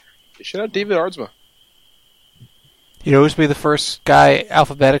 Shout out David Ardsma. He'd always be the first guy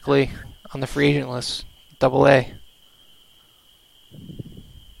alphabetically on the free agent list. AA.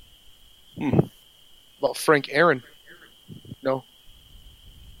 About Frank Aaron. No.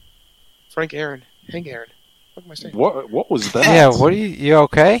 Frank Aaron. Hank Aaron. What am I saying? What was that? Yeah, what are you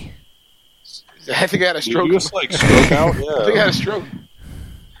okay? I think I had a Did stroke. you just like stroke out? I think I Yeah. had a stroke.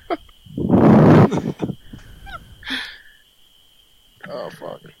 Oh,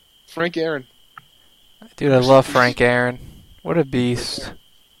 fuck. Frank Aaron. Dude, I love Frank Aaron. What a beast.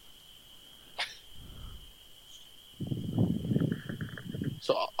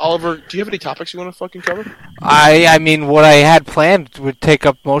 So, Oliver, do you have any topics you want to fucking cover? I mean, what I had planned would take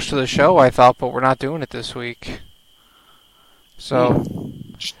up most of the show, I thought, but we're not doing it this week. So,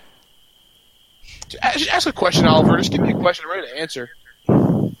 Just ask a question, Oliver. Just give me a question. I'm ready to answer.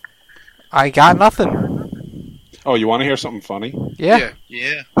 I got nothing. Oh, you want to hear something funny? Yeah.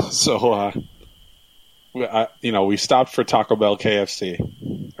 Yeah. So, we stopped for Taco Bell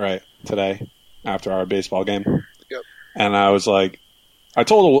KFC, right, today after our baseball game. Yep. And I was like, I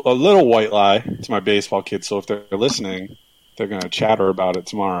told a little white lie to my baseball kids, so if they're listening, they're going to chatter about it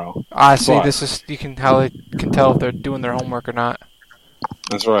tomorrow. I see. But- This is how they can tell if they're doing their homework or not.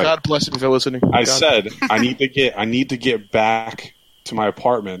 That's right. God bless them if they're listening. I God. said I need to get back to my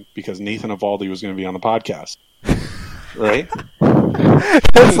apartment because Nathan Evaldi was going to be on the podcast. Right?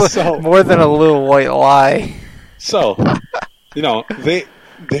 That's So- more than a little white lie. So, they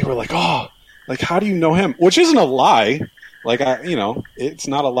were like, "Oh, like how do you know him?" Which isn't a lie. Like it's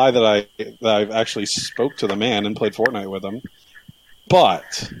not a lie that I've actually spoke to the man and played Fortnite with him.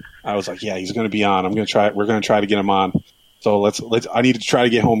 But I was like, "Yeah, he's going to be on. I'm going to try. We're going to try to get him on." So let's. I need to try to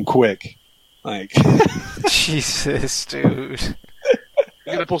get home quick. Like, Jesus, dude.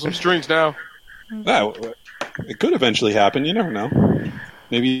 You gotta pull some strings now. yeah, it could eventually happen. You never know.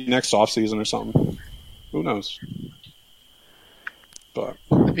 Maybe next off season or something. Who knows? But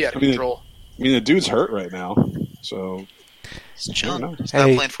That'd be out of I mean, control. the dude's hurt right now. So He's chilling. know. He's not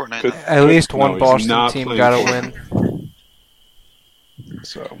Hey, playing Fortnite good- now. At least No, one he's Boston not team playing got a Fortnite. win.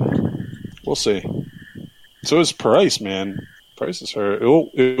 So we'll see. So is Price, man. Price is hurt.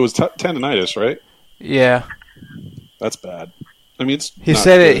 It was tendonitis, right? Yeah. That's bad. I mean, it's He not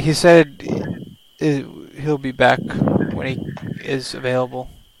said good. it. He said he'll be back when he is available.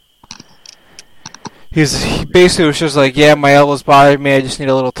 He basically was just like, yeah, my elbow's bothering me. I just need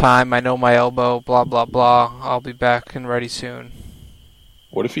a little time. I know my elbow. Blah blah blah. I'll be back and ready soon.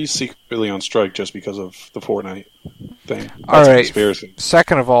 What if he's secretly on strike just because of the Fortnite thing? That's All a right. conspiracy.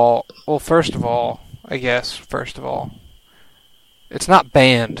 Second of all, first of all, it's not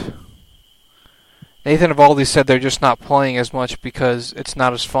banned. Nathan Evaldi said they're just not playing as much because it's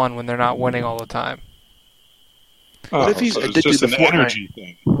not as fun when they're not winning all the time. What if he's so it's addicted just to an Fortnite? energy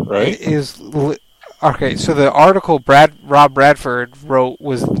thing, right? Okay, so the article Rob Bradford wrote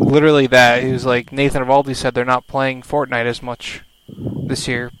was literally that. He was like, Nathan Evaldi said they're not playing Fortnite as much this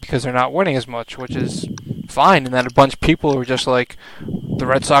year because they're not winning as much, which is fine. And then a bunch of people were just like, the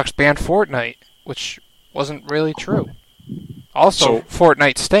Red Sox banned Fortnite, which wasn't really true. Also, So-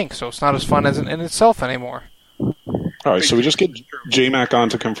 Fortnite stinks, so it's not as fun as in itself anymore. All right, so we just get J-Mac on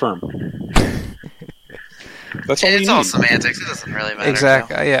to confirm. That's all And we it's need. all semantics. It doesn't really matter.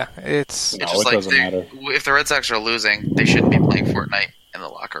 Exactly. Yeah, it's No, It's just it like doesn't matter. if the Red Sox are losing, they shouldn't be playing Fortnite in the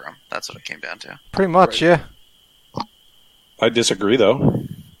locker room. That's what it came down to. pretty much Right. yeah. I disagree, though.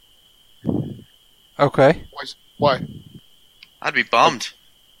 Okay. Why? I'd be bummed.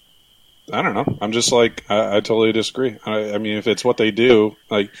 I don't know. I'm just like, I totally disagree. I mean, if it's what they do,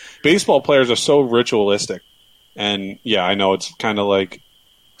 like, baseball players are so ritualistic. And, yeah, I know it's kind of like...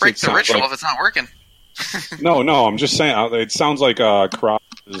 Break it the sounds ritual like- if it's not working. No, I'm just saying, it sounds like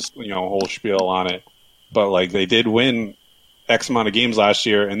Crosby's, whole spiel on it. But, like, they did win X amount of games last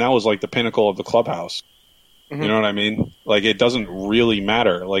year, and that was, like, the pinnacle of the clubhouse. Mhm. You know what I mean? Like, it doesn't really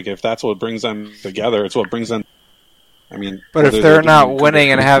matter. Like, if that's what brings them together, it's what brings them... I mean... But if whether they're doing not good winning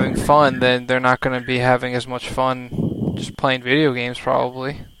or- and having fun, then they're not going to be having as much fun just playing video games,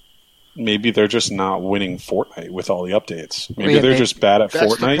 probably. Maybe they're just not winning Fortnite with all the updates. Maybe Yeah, they're maybe- just bad at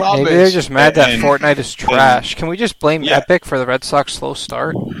That's the Fortnite. problem. Maybe they're just mad that and- Fortnite is trash. Can we just blame Yeah. Epic for the Red Sox slow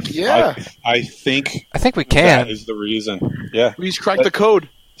start? Yeah. I think I think we that can. is the reason. Yeah. We just cracked the code.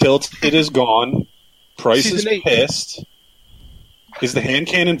 Tilted is gone. Price is Season 8. pissed. Is the hand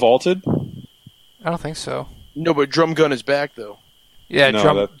cannon vaulted? I don't think so. No, but Drum Gun is back though. Yeah,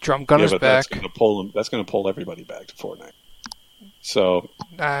 No, Drum Gun yeah, is but back. That's going to pull everybody back to Fortnite. So,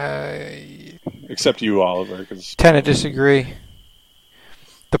 I except you, Oliver, because tend to disagree.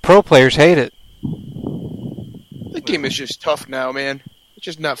 The pro players hate it. The game is just tough now, man. It's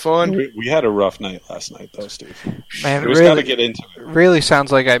just not fun. we had a rough night last night, though, Steve. Man, We just got to really, get into it. really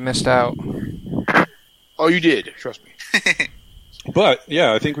sounds like I missed out. Oh, you did. Trust me. But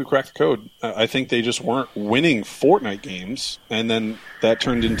yeah, I think we cracked the code. I think they just weren't winning Fortnite games, and then that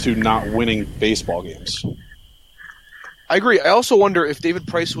turned into not winning baseball games. I agree. I also wonder if David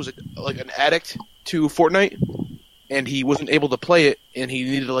Price was like an addict to Fortnite, and he wasn't able to play it, and he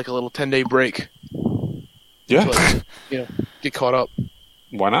needed like a little 10-day break Yeah, to like, get caught up.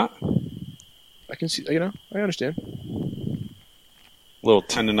 why not? I can see. I understand. A little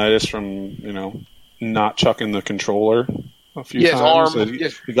tendonitis from not chucking the controller a few Yeah, his times. arm. It,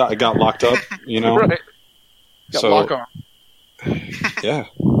 Yes. it got locked up. Right. Got So lock arm, yeah,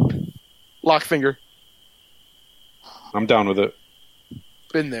 lock finger. I'm down with it.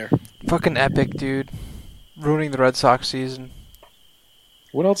 Been there. Fucking Epic, dude. Ruining the Red Sox season.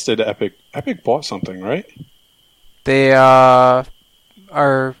 What else did Epic? Epic bought something, right? They are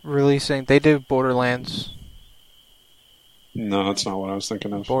releasing. They did Borderlands. No, that's not what I was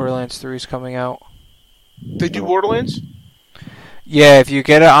thinking of. Borderlands 3 is coming out. They do No. Borderlands. Yeah, if you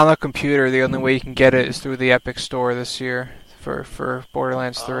get it on the computer, the only way you can get it is through the Epic Store this year for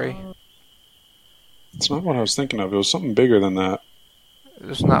Borderlands 3. It's not what I was thinking of. It was something bigger than that.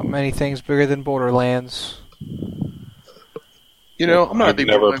 There's not many things bigger than Borderlands. You know, I'm not a I've big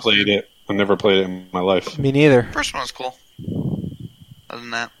never Borderlands played fan. it. I've never played it in my life. Me neither. First one was cool. Other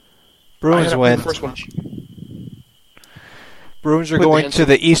than that, Bruins I had win. the first one. Bruins are Put the going hands to up.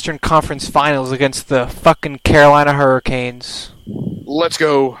 the Eastern Conference Finals against the fucking Carolina Hurricanes. Let's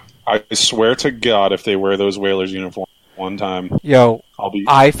go. I swear to God, if they wear those Whalers uniforms one time, Yo, I'll be.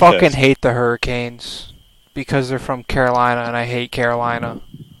 I fucking pissed. hate the Hurricanes because they're from Carolina and I hate Carolina.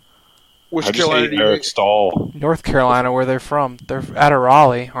 Which I just Carolina hate do you Eric hate? Stahl. North Carolina, where they're from. They're out of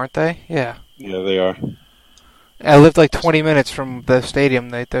Raleigh, aren't they? Yeah. Yeah, they are. I lived like 20 minutes from the stadium,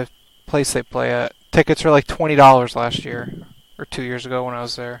 the place they play at. Tickets were like $20 last year, or 2 years ago when I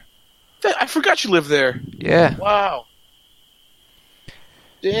was there. I forgot you lived there. Yeah. Wow.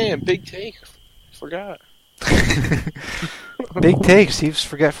 Damn, big take. Forgot. Big take, Steve's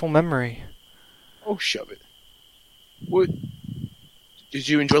forgetful memory. Oh, shove it. What? Did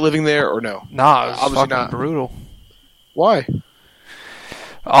you enjoy living there or no? Nah, it was Obviously fucking not. brutal. Why?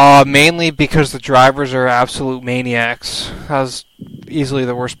 Mainly because the drivers are absolute maniacs. That was easily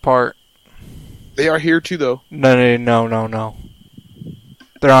the worst part. They are here too, though. No.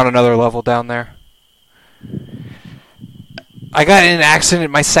 They're on another level down there. I got in an accident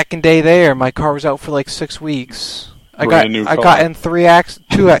my second day there. My car was out for like 6 weeks. I Brand new got car. in two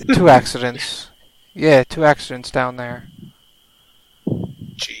accidents. Yeah, 2 accidents down there.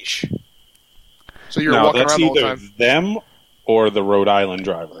 Sheesh. So you're Now, walking that's around all the either time. them or the Rhode Island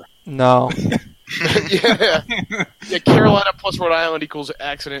driver. No. Yeah. Yeah, Carolina plus Rhode Island equals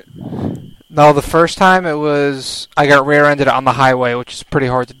accident. No, the first time it was I got rear-ended on the highway, which is pretty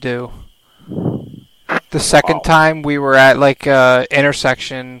hard to do. The second Wow. time we were at like a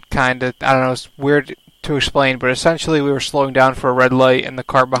intersection, kind of, I don't know, it's weird to explain, but essentially we were slowing down for a red light and the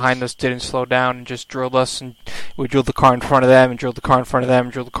car behind us didn't slow down and just drilled us, and we drilled the car in front of them and drilled the car in front of them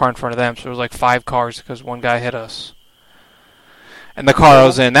and drilled the car in front of them, so it was like 5 cars because one guy hit us. And the car I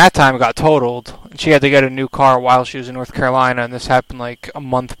was in that time got totaled, and she had to get a new car while she was in North Carolina, and this happened like a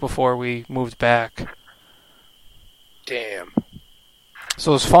month before we moved back. Damn.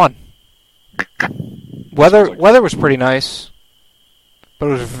 So it was fun. Sounds Weather like- weather was pretty nice, but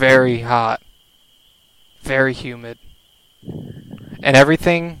it was very hot, very humid, and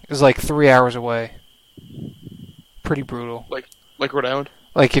everything is like 3 hours away. Pretty brutal. Like Rhode Island?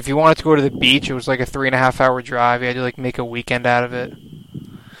 Like if you wanted to go to the beach, it was like a 3.5 hour drive. You had to like make a weekend out of it.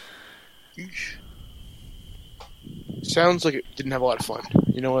 Sounds like it didn't have a lot of fun.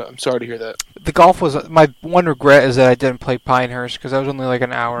 You know what? I'm sorry to hear that. The golf was my one regret is that I didn't play Pinehurst because that was only like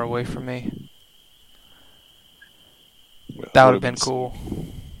an hour away from me. That would have been cool.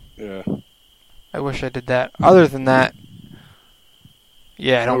 Yeah. I wish I did that. Other than that,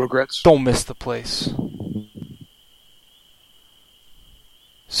 yeah, No regrets? don't miss the place.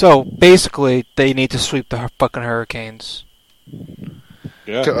 So basically, they need to sweep the fucking Hurricanes.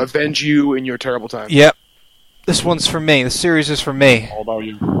 Yeah. To avenge you in your terrible time. Yep, this one's for me. The series is for me. All about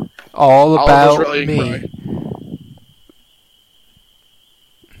you. All Oliver's about rallying me. cry.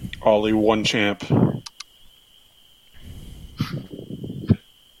 Ollie, one champ.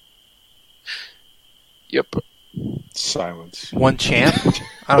 Yep. Silence. One champ?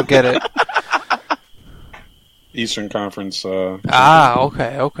 I don't get it. Eastern Conference.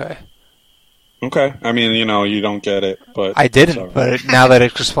 Okay. Okay. I mean, you don't get it, but I didn't, sorry. but now that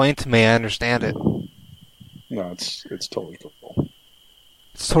it's explained to me, I understand it. No, it's totally cool.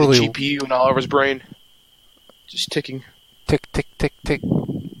 It's totally The GPU in Oliver's brain. Just ticking. tick, tick, tick, tick.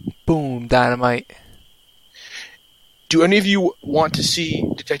 Boom, dynamite. Do any of you want to see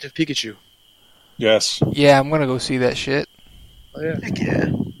Detective Pikachu? Yes. Yeah, I'm gonna go see that shit. Oh, yeah. heck yeah.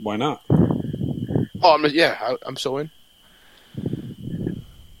 Why not? Oh, I'm so in.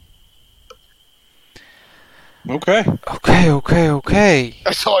 Okay. Okay.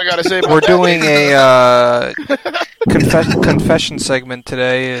 That's all I gotta say about We're that. doing a confession segment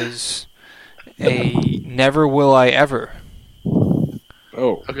today. Is a never will I ever.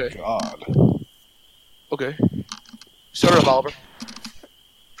 Oh, Okay. God. Okay. Start it off, Oliver.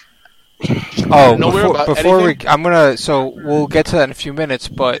 Oh, Nowhere about before anything? so we'll get to that in a few minutes,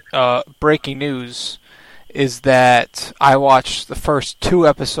 but breaking news is that I watched the first 2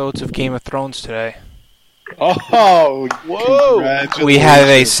 episodes of Game of Thrones today. Oh, Whoa. congratulations. We have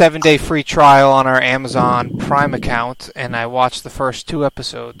a 7-day free trial on our Amazon Prime account, and I watched the first 2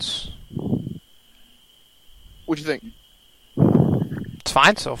 episodes. What'd you think? It's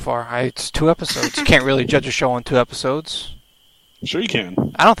fine so far. It's 2 episodes. You can't really judge a show on 2 episodes. Sure you can.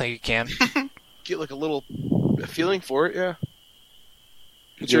 I don't think you can. Get like a little feeling for it, yeah.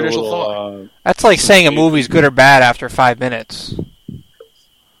 What's Get your a initial little, thought? That's like saying a movie's good or bad after 5 minutes.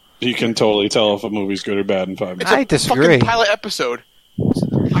 You can totally tell if a movie's good or bad in 5 minutes. It's a I disagree. fucking pilot episode. It's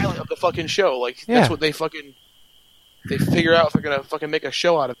the pilot of the fucking show. Like, Yeah. that's what they figure out if they're gonna fucking make a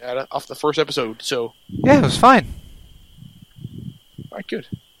show out of that off the first episode. So, Yeah, it was fine. alright, good.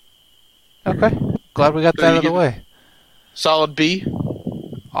 Okay. Glad we got So that you out of the give- way. Solid B.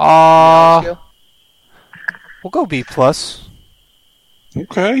 We'll go B+.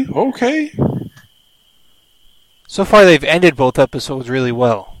 Okay. So far, they've ended both episodes really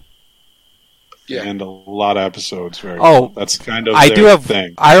well. Yeah. And a lot of episodes. Very Oh, well. That's kind of I their do have.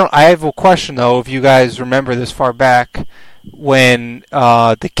 thing. I have a question though. If you guys remember this far back, when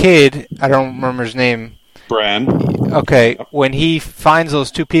the kid, I don't remember his name. Bran. Okay, when he finds those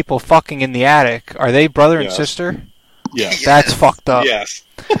two people fucking in the attic, are they brother and Yes. sister? Yes. That's fucked up. Yes.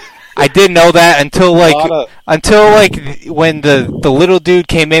 I didn't know that until Lot of- when the little dude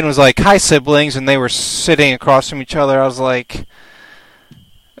came in and was like, "Hi siblings," and they were sitting across from each other. I was like,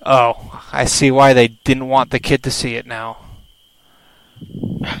 "Oh, I see why they didn't want the kid to see it now."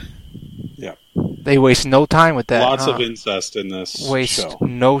 Yeah. They waste no time with that. Lots huh? of incest in this Waste show.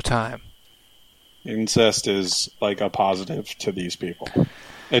 no time. Incest is like a positive to these people.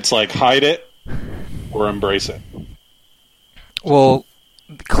 It's like hide it or embrace it. Well,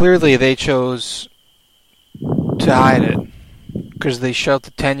 clearly they chose to hide it because they shot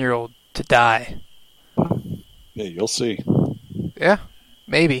the 10-year-old to die. Yeah, you'll see. Yeah,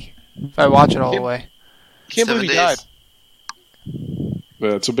 maybe if I watch it all the way. Can't 7 believe he days. died.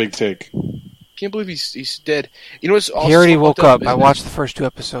 But it's a big take. Can't believe he's dead. You know what's also He already fucked woke up. is I that- watched the first 2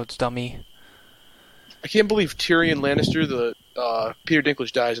 episodes, dummy. I can't believe Tyrion Lannister, the Peter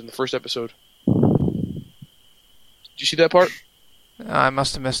Dinklage, dies in the first episode. Did you see that part? I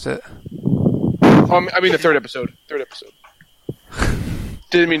must have missed it. I mean the third episode.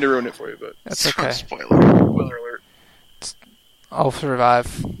 Didn't mean to ruin it for you, but That's okay. Spoiler. spoiler alert. I'll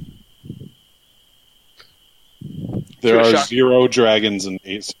survive. There are Sure, shock. 0 dragons in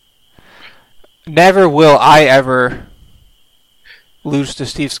 8. Never will I ever lose to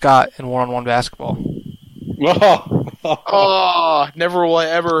Steve Scott in one-on-one basketball. Oh, never will I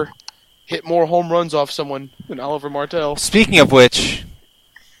ever hit more home runs off someone than Oliver Martell. Speaking of which,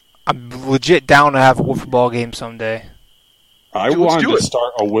 I'm legit down to have a wiffle ball game someday. I Dude, let's wanted do to it.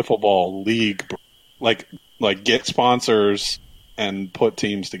 start a wiffle ball league, bro. like get sponsors and put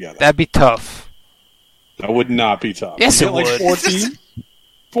teams together. That'd be tough. That would not be tough. Yes, You it get, like would. 4 teams.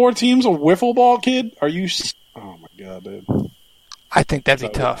 4 teams of wiffle ball, kid? Are you? Oh my god, dude. I think that'd be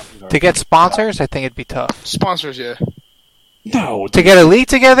Is that what- tough. is that To what- get sponsors, I think it'd be tough. Sponsors, yeah. No, To get a league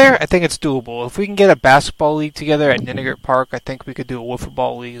together, I think it's doable. If we can get a basketball league together at Ninnegert Park, I think we could do a wiffle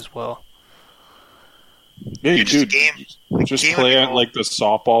ball league as well. yeah, you Just do. a game. Just game play would be at cool. like the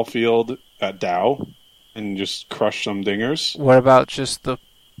softball field at Dow and just crush some dingers. What about just the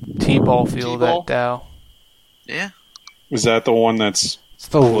T-ball field T-ball? at Dow? Yeah. Is that the one that's It's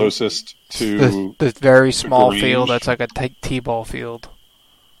the closest to? the very small range? field that's like a T-ball field.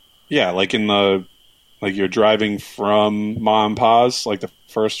 Yeah, like in the like you're driving from Ma and Pa's, like the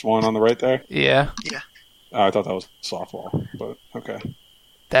first one on the right there. Yeah, Oh, I thought that was softball, but okay.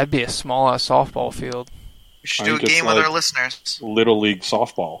 that'd be a small softball field. We should I do a think it's game with like- our listeners. Little League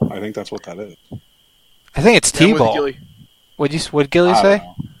softball. I think that's what that is. I think it's Yeah, I'm with T-ball. Gilly. What'd Gilly I don't say?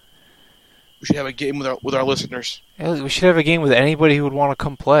 know. We should have a game with our listeners. Yeah, we should have a game with anybody who would want to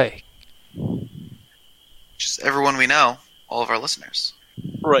come play. Just everyone we know, all of our listeners.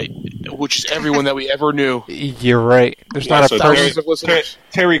 Right. Which is everyone that we ever knew. You're right. There's Yeah, not so a Terry- person. Thousands of listeners.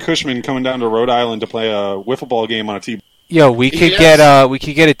 Terry Cushman coming down to Rhode Island to play a wiffle ball game on a tee. Yo, we could Yes.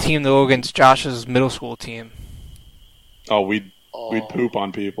 get a team to go against Josh's middle school team. Oh, we'd Oh. poop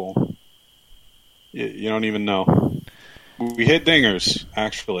on people. You don't even know. We hit dingers,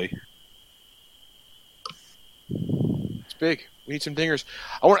 actually. It's big. We need some dingers.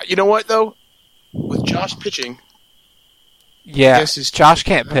 You know what though? With Josh pitching, Yeah, guess it's- Josh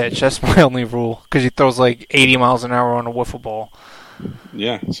can't pitch. That's my only rule because he throws like 80 miles an hour on a wiffle ball.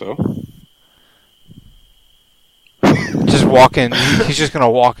 Yeah, so Just walking. He's just gonna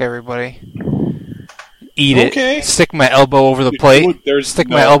walk everybody. Eat Okay. it. Stick my elbow over the plate. Dude, there's Stick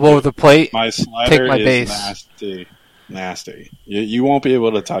no- my elbow over the plate. my slider my is base. nasty. You won't be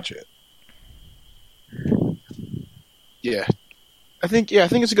able to touch it. yeah. I think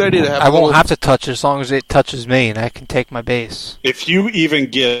it's a good idea to have. I a won't little- have to touch as long as it touches me, and I can take my base. If you even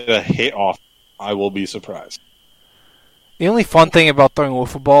get a hit off, I will be surprised. The only fun thing about throwing a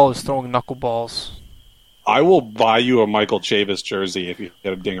wiffle ball is throwing knuckleballs. I will buy you a Michael Chavis jersey if you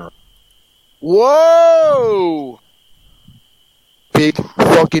get a dinger. Whoa! Big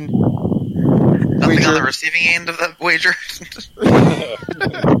fucking Nothing wager. on the receiving end of that wager.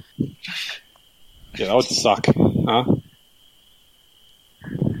 Yeah, that would suck, huh?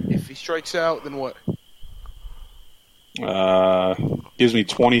 If he strikes out, then what? Gives me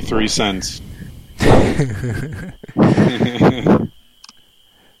 23 cents.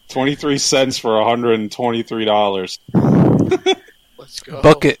 23 cents for $123. Let's go.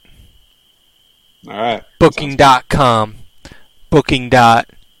 Book it. All right. Booking.com. Booking dot.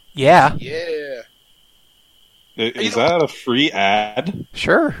 Yeah. Yeah. Is that a free ad?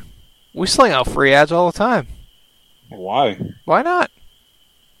 Sure. We sling out free ads all the time. Why? Why not?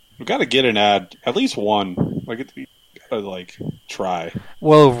 We got to get an ad, at least one. Like, we gotta try.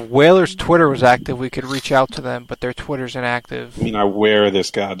 Well, if Whalers' Twitter was active, we could reach out to them, but their Twitter's inactive. I mean, I wear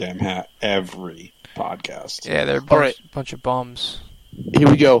this goddamn hat every podcast. Yeah, they're a All right. bunch of bums. Here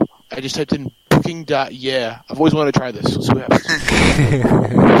we go. I just typed in booking.yeah. I've always wanted to try this. Let's see what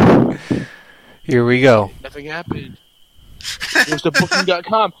happens. Here we go. Nothing happened. It was the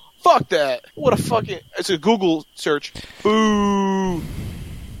booking.com. Fuck that. What a fucking... It's a Google search. Boo.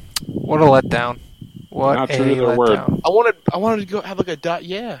 What a letdown. What Not a true to their word. letdown. I wanted to go have like a dot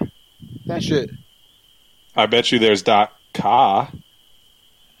yeah. That shit. I bet you there's .ca.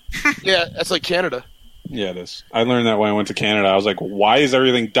 Yeah, that's like Canada. Yeah, it is. I learned that when I went to Canada. I was like, why is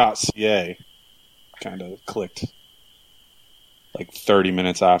everything .ca? Kind of clicked. Like 30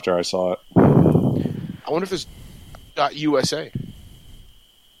 minutes after I saw it. I wonder if there's dot USA.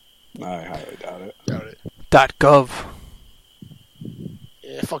 I highly doubt it. Doubt it. .gov.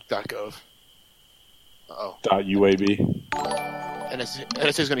 Yeah, fuck .gov. Uh-oh. .uab.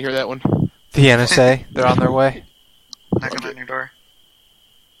 NSA's gonna hear that one. The NSA. They're on their way. Knocking on your door.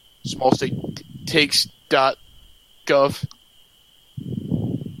 Small state takes .gov.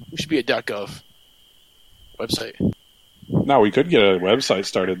 We should be at .gov website. No, we could get a website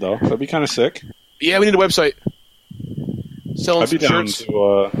started, though. That'd be kind of sick. Yeah, we need a website. Selling I'd be some down shirts.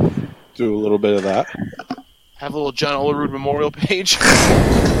 to do a little bit of that. Have a little John Olerud memorial page.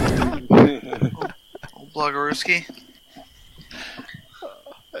 Old Bloggerooski.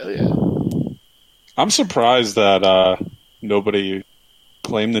 Hell yeah. I'm surprised that nobody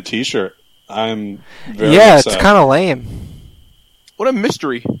claimed the T-shirt. I'm very Yeah, upset. it's kind of lame. What a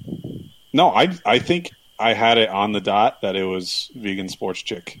mystery. No, I think I had it on the dot that it was Vegan Sports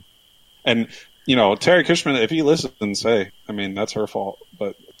Chick. And, you know, Terry Cushman, if he listens, hey, I mean, that's her fault.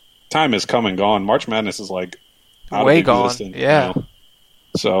 But time is come and gone. March Madness is like out Way of gone, existence, yeah. you know?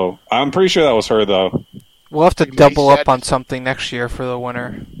 So I'm pretty sure that was her, though. We'll have to Maybe double up sad- on something next year for the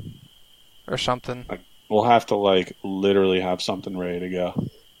winner. Or something. We'll have to, literally have something ready to go.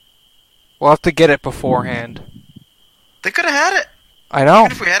 We'll have to get it beforehand. They could have had it. I know.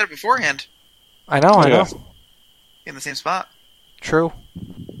 Even if we had it beforehand. I know. Yeah. In the same spot. True.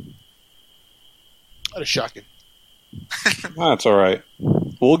 That is shocking. That's all right.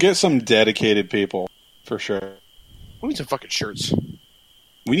 We'll get some dedicated people, for sure. We need some fucking shirts.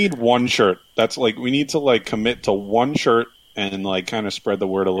 We need one shirt. That's we need to commit to one shirt and kind of spread the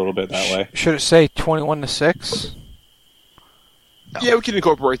word a little bit that way. Should it say 21 to 6? Yeah, we can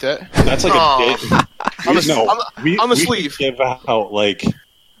incorporate that. That's like Oh. a day. On the- on the we sleeve. Give out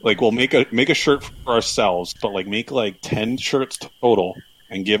we'll make a shirt for ourselves, but make 10 shirts total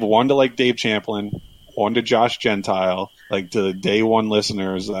and give one to Dave Champlin, one to Josh Gentile, to the day one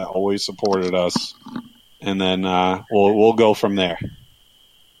listeners that always supported us, and then we'll go from there.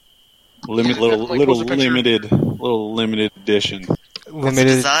 Little limited edition. Limited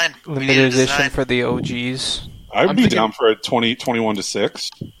design. We need limited a edition design. for the OGs. I'd I'm be thinking- down for a 21 to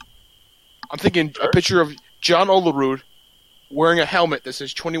 6. I'm thinking a picture of John Olerud wearing a helmet that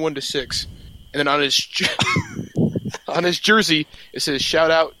says 21 to 6, and then on his on his jersey it says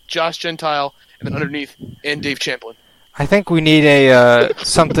 "Shout out Josh Gentile," and then underneath and Dave Champlin. I think we need a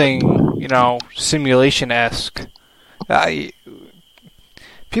something, simulation-esque.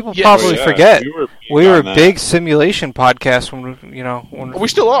 People Yeah. probably forget we were a on big simulation podcast when We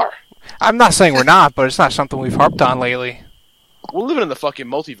still are. I'm not saying we're not, but it's not something we've harped on lately. We're living in the fucking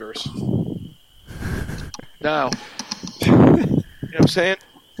multiverse now. You know what I'm saying?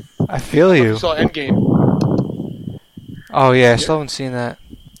 I feel You you. saw Endgame. Oh yeah, I still haven't seen that.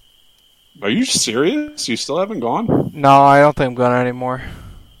 Are you serious? You still haven't gone? No, I don't think I'm going anymore.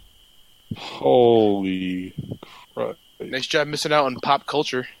 Holy crap. Nice job missing out on pop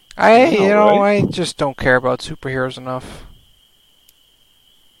culture. I just don't care about superheroes enough.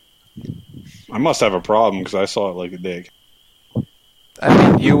 I must have a problem because I saw it a day.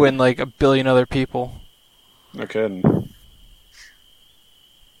 I mean, you and a billion other people. No kidding.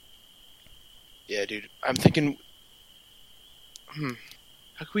 Yeah, dude. I'm thinking, how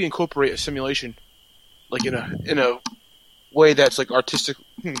can we incorporate a simulation, like in a way that's like artistic?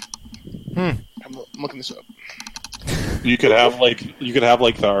 I'm looking this up. You could have like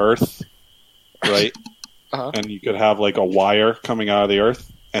the Earth, right? Uh-huh. And you could have like a wire coming out of the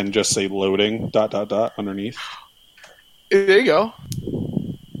Earth and just say loading ... underneath. There you go.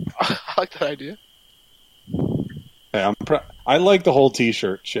 I like that idea. Hey, I like the whole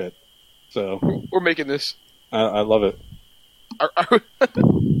T-shirt shit. So We're making this. I love it. I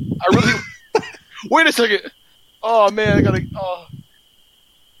really. Wait a second. Oh man, I gotta. Oh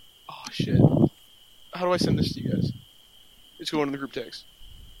shit. How do I send this to you guys? It's going in the group text.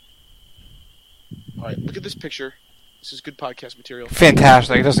 All right, look at this picture. This is good podcast material.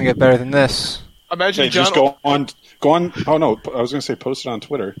 Fantastic. It doesn't get better than this. Imagine Hey, John. just go on. Oh no, I was gonna say post it on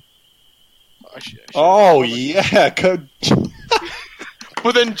Twitter. I should. Oh yeah, good.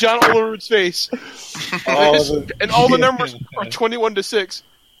 But then John Olerud's face, and all the numbers are 21-6.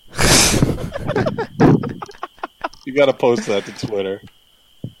 You gotta post that to Twitter.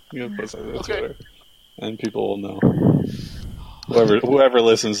 You gotta post that to Okay. Twitter, and people will know. Whoever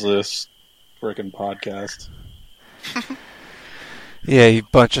listens to this frickin' podcast. Yeah, you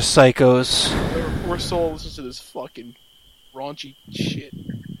bunch of psychos. We're so listens to this fucking raunchy shit.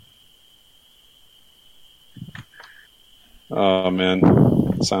 Oh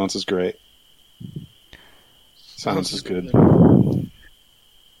man, silence is great. Silence is good.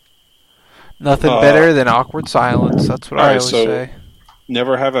 Nothing better than awkward silence. That's what I always say.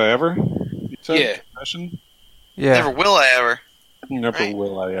 Never have I ever? You said? Yeah. Confession? Yeah. Never will I ever. Never Right.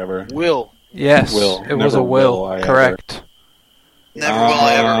 will I ever. Will. Yes. Will. It was Never a will. will I Correct. Never will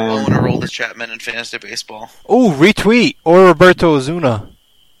I ever own Aroldis Chapman in fantasy baseball. Ooh, retweet. Or Roberto Ozuna.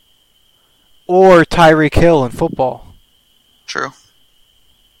 Or Tyreek Hill in football. True.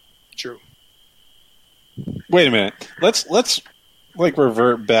 True. Wait a minute. Let's like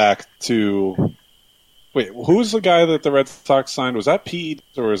revert back to. Wait, who's the guy that the Red Sox signed? Was that Pete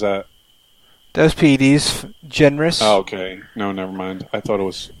or was that? Those PEDs. Generous. Oh, okay. No, never mind. I thought it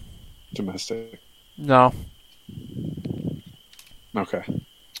was domestic. No. Okay.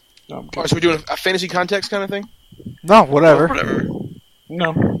 No, I'm All kidding. right, so we're doing a fantasy context kind of thing? No, whatever. Whatever.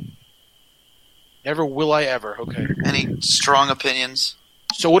 No. Never will I ever. Okay. Any strong opinions?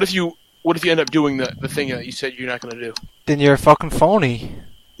 So what if you end up doing the thing that you said you're not going to do? Then you're a fucking phony.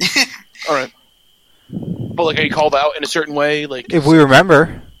 All right. But like, are you called out in a certain way? Like, If we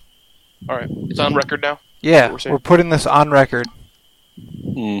remember. all right, it's on record now. Yeah, We're saying- we're putting this on record.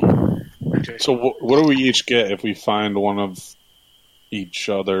 Okay. So what do we each get if we find one of each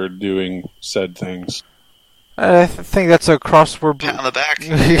other doing said things? I think that's a crossword. Pat on the back.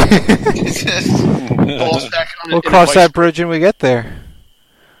 Ball stack on We'll an cross invite- that bridge when we get there.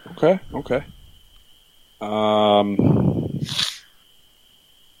 Okay.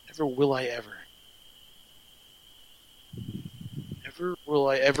 Never will I ever. Never will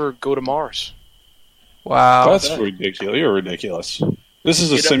I ever go to Mars. Wow. That's ridiculous. You're ridiculous. This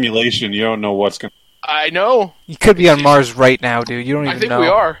is a You don't- simulation. You don't know what's going to... I know. You could be on Mars right now, dude. You don't even I think know. we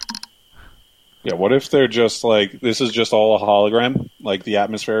are. Yeah, what if they're just like, this is just all a hologram? Like the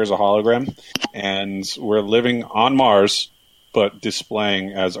atmosphere is a hologram, and we're living on Mars, but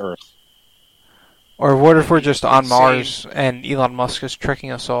displaying as Earth. Or what if we're just on Insane. Mars and Elon Musk is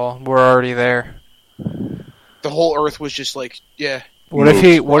tricking us all? We're already there. The whole Earth was just like, yeah. What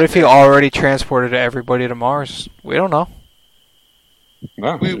if he already transported everybody to Mars? We don't know.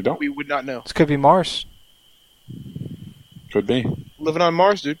 No, We we don't. would not know. This could be Mars. Could be. Living on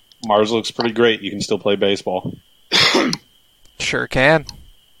Mars, dude. Mars looks pretty great. You can still play baseball. Sure can.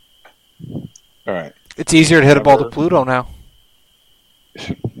 All right. It's easier to hit a ball to Never- Pluto now.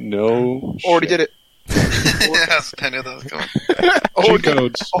 No. Already did it. Yes, I knew that was coming. Cheat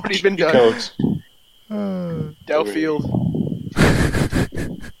codes. Already been done. Codes. Dow Field.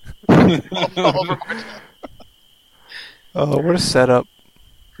 Oh, what a setup.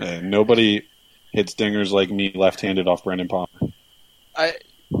 Hey, nobody hits dingers like me left-handed off Brendan Palmer.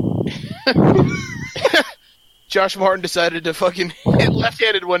 Josh Martin decided to fucking hit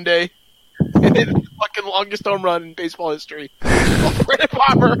left-handed one day and hit the fucking longest home run in baseball history. Brendan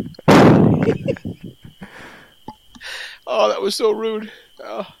Palmer. Oh, that was so rude.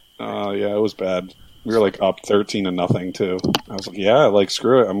 Oh. Yeah, it was bad. We were like up 13-0 too. I was like, yeah, like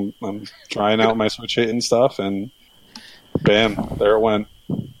screw it. I'm trying out my switch hitting stuff, and bam, there it went.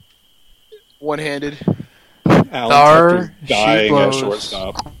 One-handed. Alan Tucker's she dying at blows.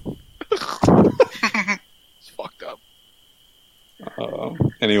 shortstop. It's fucked up.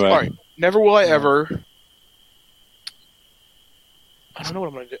 Anyway, All right. Never will I ever I don't know what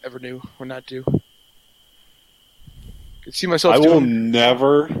I'm going to ever do or not do. I can see myself I will doing...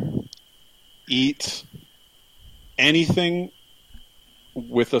 never eat anything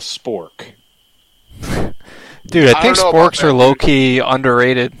with a spork. Dude, I I think don't know about sporks that, are low-key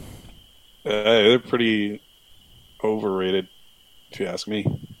underrated. They're pretty overrated, if you ask me.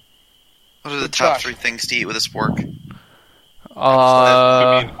 What are the top Josh. 3 things to eat with a spork?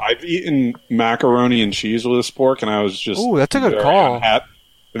 I mean, I've eaten macaroni and cheese with a spork, and I was just Ooh, that's a good very call. That's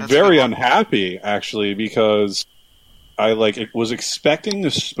a very good one. unhappy, actually, because I was expecting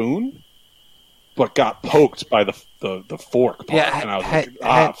the spoon, but got poked by the fork part, Yeah, and I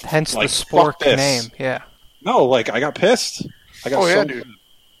was hence like, the fuck spork this. name. Yeah. No, I got pissed. I got Oh, yeah, so dude.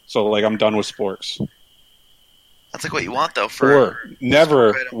 So I'm done with sporks. That's like what you want, though. For Or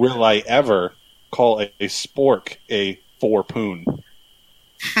never spork item. will I ever call a spork a four-poon.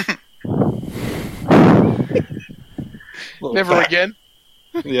 Never again?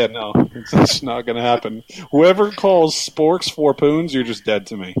 Yeah, no, it's just not going to happen. Whoever calls sporks four-poons, you're just dead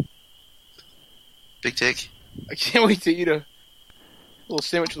to me. Big take. I can't wait to eat a little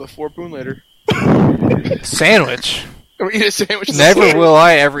sandwich with a 4-poon later. Sandwich. Or eat a sandwich with a Never sandwich. will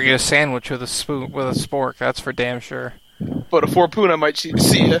I ever eat a sandwich with a spork. That's for damn sure. But a 4-poon, I might see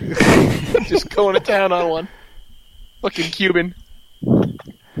ya. Just going to town on one. Fucking Cuban.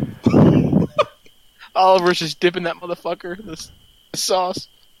 Oliver's just dipping that motherfucker in the sauce.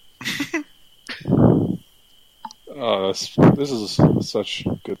 This is such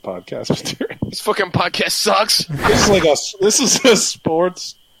good podcast material. This fucking podcast sucks. This is a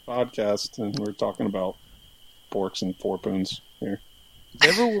sports podcast, and we're talking about sporks and four-poons here.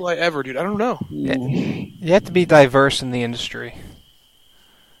 Never will I ever, dude. I don't know. You have to be diverse in the industry.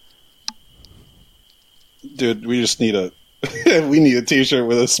 Dude, we just need a we need a T-shirt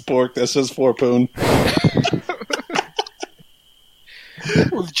with a spork that says four-poon.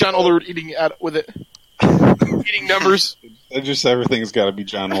 With John Olerud eating out with it. Eating numbers. Just everything's got to be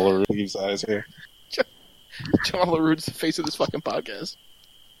John Olerud's eyes here. John Olerud's the face of this fucking podcast.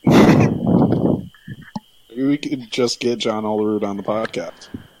 Maybe we could just get John Olerud on the podcast.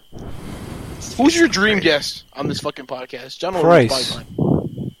 Who's your dream guest on this fucking podcast? John Olerud's Price. probably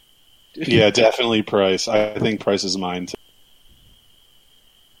mine. Yeah, definitely Price. I think Price is mine too.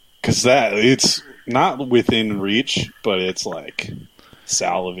 Because it's not within reach, but it's like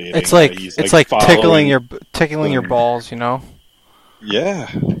salivating. It's like He's, tickling following your balls, you know. Yeah,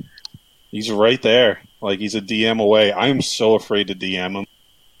 he's right there. Like he's a DM away. I'm so afraid to DM him.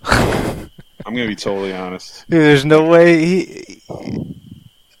 I'm gonna be totally honest. Dude, there's no way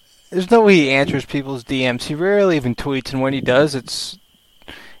he answers people's DMs. He rarely even tweets, and when he does, it's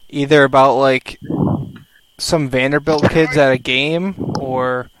either about like some Vanderbilt kids at a game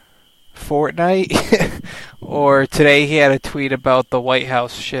or Fortnite, or today he had a tweet about the White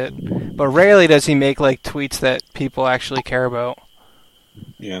House shit. But rarely does he make like tweets that people actually care about.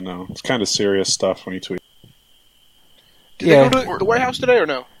 Yeah, no, it's kind of serious stuff when he tweets. Did Yeah. they go to the White House today or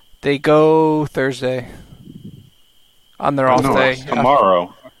no? They go Thursday on their off No, day. it's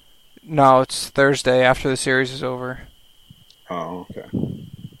tomorrow. No, it's Thursday after the series is over. Oh, okay.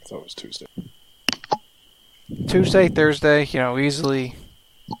 I thought it was Tuesday. Tuesday, Thursday, easily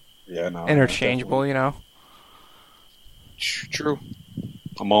Yeah, no. interchangeable, you know. True.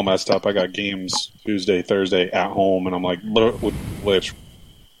 I'm all messed up. I got games Tuesday, Thursday at home, and I'm like, which?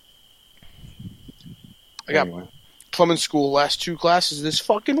 I got Anyway. plumbing school last 2 classes this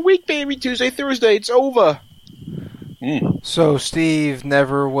fucking week, baby. Tuesday, Thursday, it's over. So, Steve,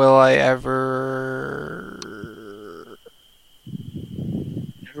 never will I ever...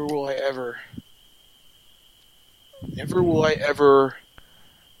 Never will I ever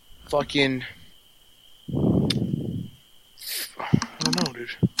fucking... I don't know,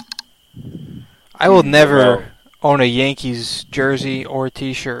 dude. I will never Well- own a Yankees jersey or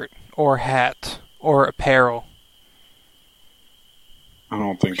T-shirt or hat or apparel. I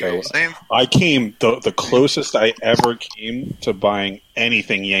don't think Same. I came the closest I ever came to buying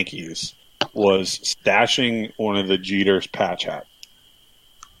anything Yankees was stashing one of the Jeter's patch hats.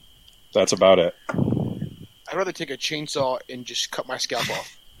 That's about it. I'd rather take a chainsaw and just cut my scalp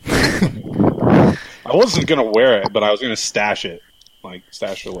off. I wasn't gonna wear it, but I was gonna stash it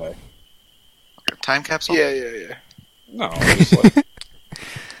away. Time capsule? Yeah. No, just like,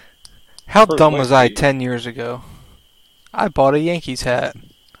 How First dumb was place, I Steve. 10 years ago? I bought a Yankees hat.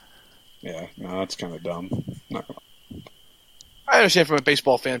 yeah, no, that's kind of dumb. Not gonna- I understand from a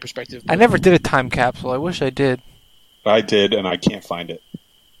baseball fan perspective. I never did a time capsule. I wish I did. I did, and I can't find it.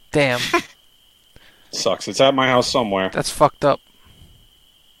 Damn, Sucks. It's at my house somewhere. that's fucked up.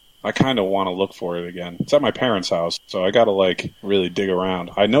 I kind of want to look for it again. It's at my parents' house, so I got to like really dig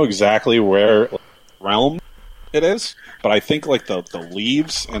around. I know exactly where realm it is, but I think like the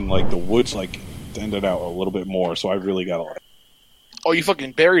leaves and like the woods like extended out a little bit more, so I really got to like. Oh, you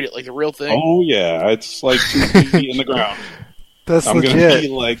fucking buried it like the real thing. Oh yeah, it's like 2 feet in the ground. That's I'm legit. gonna be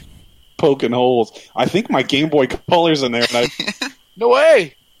like poking holes. I think my Game Boy Color's in there. And No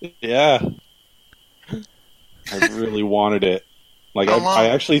way! yeah, I really wanted it. Like How long? I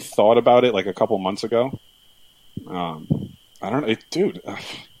actually thought about it like a couple months ago. I don't know, dude.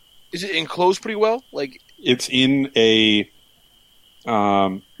 Is it enclosed pretty well? Like, It's in a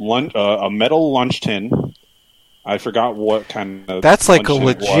metal lunch tin. I forgot what kind of. That's like a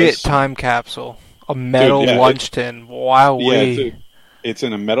lunch tin it legit was. time capsule. A metal yeah, lunch tin. Wow. Yeah, it's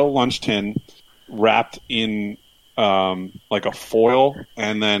in a metal lunch tin, wrapped in like a foil,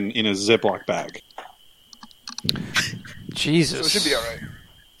 and then in a Ziploc bag. Jesus. so it should be all right.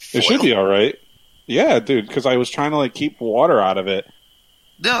 It should be all right. Yeah, dude. Because I was trying to like keep water out of it,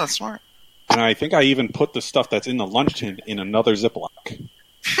 Yeah, that's smart. and I think I even put the stuff that's in the lunch tin in another Ziploc.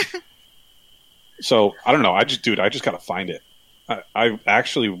 So I don't know. I just gotta find it. I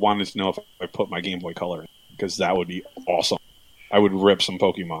actually wanted to know if I put my Game Boy Color in, because that would be awesome. I would rip some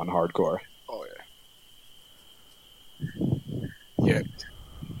Pokemon hardcore. Oh, yeah. Yeah.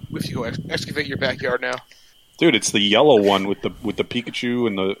 We have to go excavate your backyard now. Dude, it's the yellow one with the Pikachu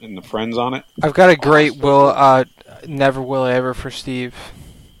and the friends on it. I've got a great never will I ever for Steve.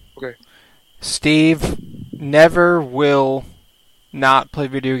 Okay. Steve never will not play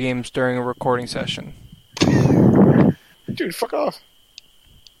video games during a recording session. Dude, fuck off.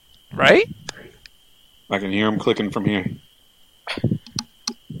 Right? I can hear him clicking from here.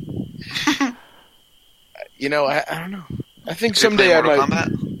 You know, I don't know. I think So you're someday I playing might.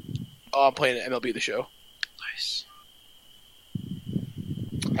 Mortal Kombat? Oh, I'm playing MLB The Show. Nice.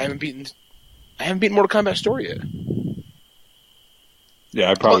 I haven't beaten Mortal Kombat Story yet. Yeah,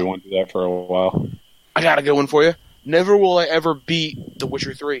 I probably won't do that for a while. I got a good one for you. Never will I ever beat The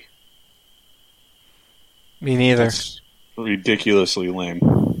Witcher 3. Me neither. That's ridiculously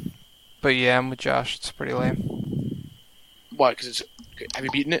lame. But yeah, I'm with Josh. It's pretty lame. Why? Because it's. Have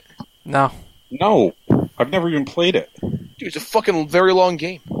you beaten it? No. No, I've never even played it. Dude, it's a fucking very long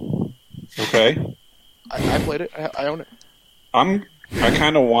game. Okay, I played it. I own it. I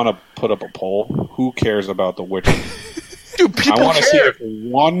kind of want to put up a poll. Who cares about The Witcher? Dude, people I want to see care. if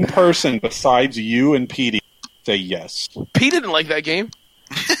one person besides you and Petey say yes. Pete didn't like that game.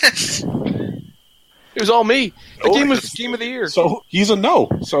 It was all me. The Oh, game was it's- game of the year. So he's a no.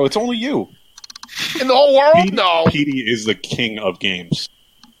 So it's only you. In the whole world? Petey, No. Petey is the king of games.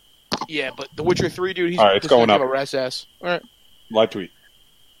 Yeah, but The Witcher 3, dude, he's All right, it's going up. a rat's ass. All right, Live tweet.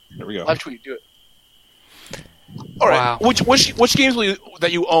 There we go. live tweet, do it. All right, Wow. which games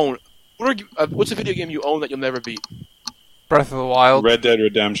that you own? What's a video game you own that you'll never beat? Breath of the Wild. Red Dead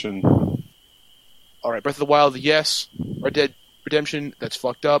Redemption. All right, Breath of the Wild, yes. Red Dead Redemption, that's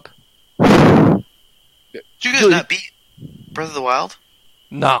fucked up. Did you guys Dude, not beat Breath of the Wild?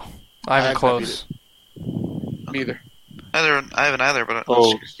 No. Not I even haven't close. Me either. I haven't either, but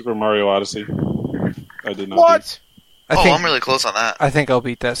Oh, Super Mario Odyssey. I did not. What? I oh, think I'm really close on that. I think I'll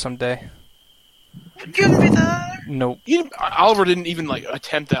beat that someday. You haven't beat that? Nope. Oliver didn't even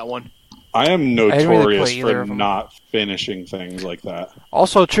attempt that one. I am didn't really notorious play either for of them. not finishing things like that.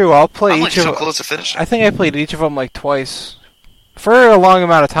 Also true, I'll play I'm like each of so close to finishing. I think I played each of them like twice. For a long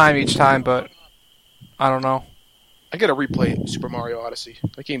amount of time each time, but I don't know. I gotta replay Super Mario Odyssey.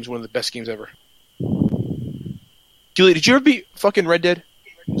 That game's one of the best games ever. Julie, did you ever beat fucking Red Dead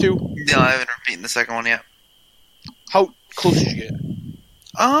 2? No, I haven't beaten the second one yet. How close did you get?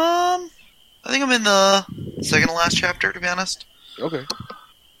 I think I'm in the second to last chapter, to be honest. Okay.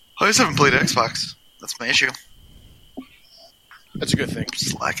 I just haven't played Xbox. That's my issue. That's a good thing. I'm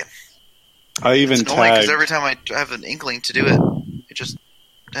slacking. I even It's annoying because tagged. every time I have an inkling to do it, it just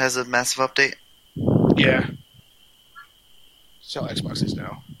has a massive update. Yeah. That's how Xbox is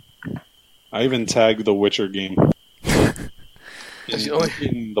now. I even tagged the Witcher game That's the only-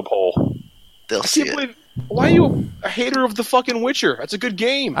 in the poll. They'll I see can't it. believe. Why are you a hater of the fucking Witcher? That's a good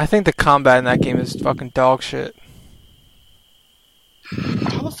game. I think the combat in that game is fucking dog shit.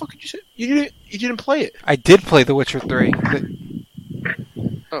 How the fuck did you say you didn't play it? I did play The Witcher 3.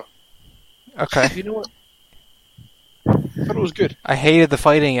 Oh. Okay. You know what? I thought it was good. I hated the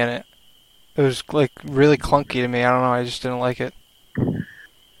fighting in it. It was like really clunky to me. I don't know. I just didn't like it.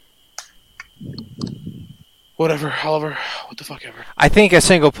 Whatever, Oliver. What the fuck ever. I think a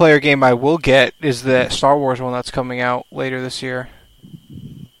single player game I will get is the Star Wars one that's coming out later this year.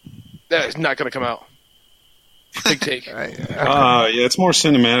 That is not gonna come out. Big take. Yeah, it's more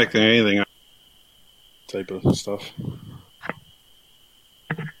cinematic than anything. Type of stuff.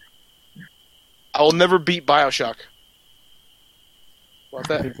 I will never beat Bioshock. What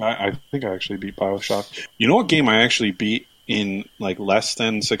that? I think I actually beat BioShock. You know what game I actually beat in like less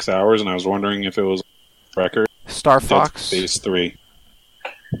than 6 hours, and I was wondering if it was a record? Star Fox. Dead Space 3.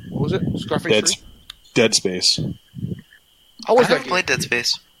 What was it? Scarface 3? Dead Space. How I was that haven't game? played Dead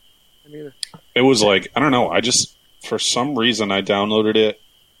Space. Me either. It was like, I don't know, I just, for some reason, I downloaded it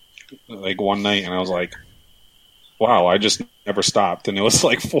like one night, and I was like, wow, I just never stopped. And it was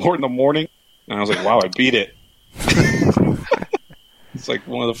like 4 in the morning, and I was like, wow, I beat it. It's like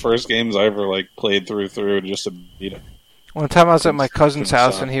one of the first games I ever like played through just to beat it. One time I was at my cousin's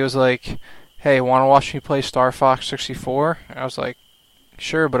house and he was like, "Hey, want to watch me play Star Fox 64?" I was like,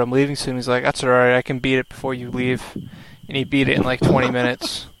 "Sure, but I'm leaving soon." He's like, "That's alright, I can beat it before you leave." And he beat it in like 20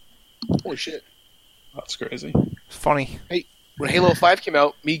 minutes. Holy shit. That's crazy. It's funny. Hey, when Halo 5 came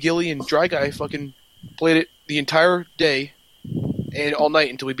out, me, Gilly, and Dry Guy fucking played it the entire day and all night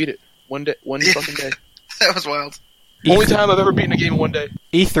until we beat it. One fucking day. That was wild. Only time I've ever beaten a game in one day.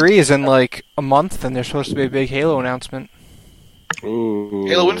 E3 is in like a month, and there's supposed to be a big Halo announcement. Ooh.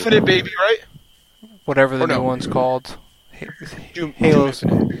 Halo Infinite, baby, right? Whatever the Or no. new one's called. Doom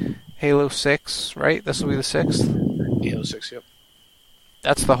Halo 6, right? This will be the 6th. Halo 6, yep.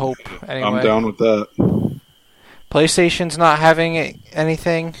 That's the hope, anyway. I'm down with that. PlayStation's not having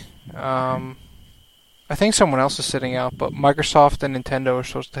anything. I think someone else is sitting out, but Microsoft and Nintendo are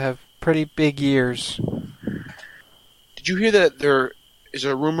supposed to have pretty big years. Did you hear that there is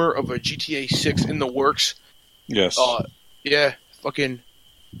a rumor of a GTA 6 in the works? Yes. Yeah, fucking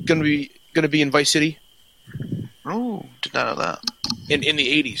gonna be in Vice City Ooh, did not know that. in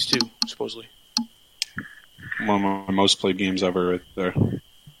the 80s too, supposedly. One of my most played games ever right there. And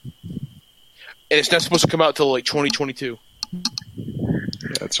it's not supposed to come out till like 2022. Yeah,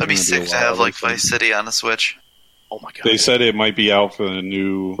 it's That'd be gonna sick a to while, have like they said. Vice City on the Switch. Oh my god. They said it might be out for the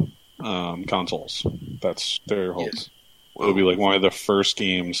new consoles. That's their hope. Yes. It'll be like one of the first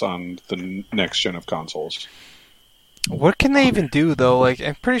games on the next gen of consoles. What can they even do, though? Like,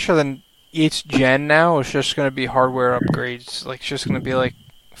 I'm pretty sure that each gen now is just going to be hardware upgrades. Like, it's just going to be, like,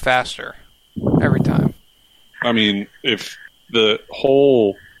 faster every time. I mean, if the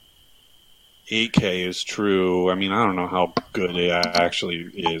whole 8K is true, I mean, I don't know how good it actually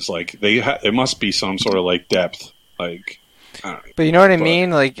is. Like, it must be some sort of, like, depth. Like, I don't know. But you know what I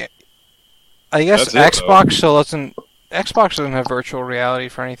mean? Like, I guess That's it, Xbox still doesn't... Xbox doesn't have virtual reality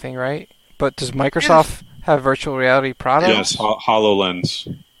for anything, right? But does Microsoft have virtual reality products? Yes, HoloLens.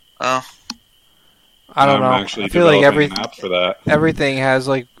 Oh, I don't I'm know. actually I feel like developing an app for that. everything has,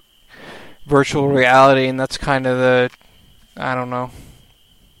 like, virtual reality, and that's kind of the... I don't know.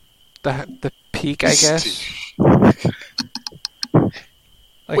 The peak, I guess. Like,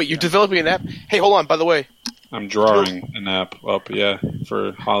 Wait, you're developing an app? Hey, hold on. By the way, I'm drawing an app up,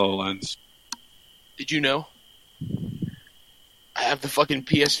 for HoloLens. did you know I have the fucking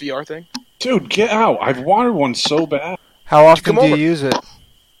PSVR thing? Dude, get out! I've wanted one so bad. How often come do you over. use it?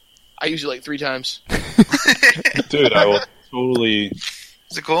 I use it like 3 times. Dude, I will totally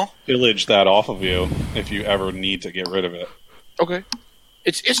is it cool? pillage that off of you if you ever need to get rid of it. Okay.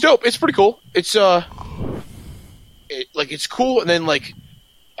 It's dope. It's pretty cool. It's it's cool, and then like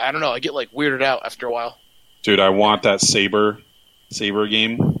I don't know, I get like weirded out after a while. Dude, I want that Saber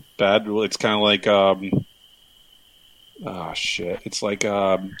game bad. It's kind of like it's like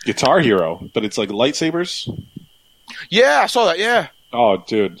Guitar Hero, but it's like lightsabers. Yeah, I saw that. Yeah, Oh,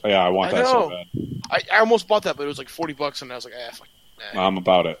 dude, yeah, I want I that so know. bad. I almost bought that, but it was like $40, and I was like, fuck. Nah. I'm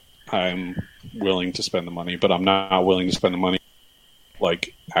about it. I'm willing to spend the money, but I'm not willing to spend the money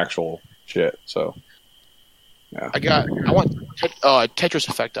like actual shit. So, yeah. I want Tetris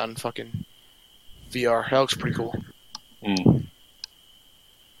Effect on fucking VR. That looks pretty cool. Mm.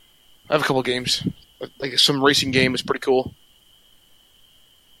 I have a couple games. Like some racing game is pretty cool.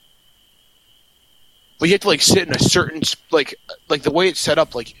 But you have to like sit in a certain like the way it's set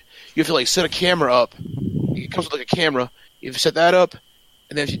up. Like you have to like set a camera up. It comes with like a camera. You have to set that up,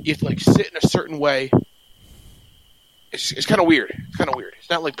 and then you have to like sit in a certain way. It's kind of weird. It's kind of weird. It's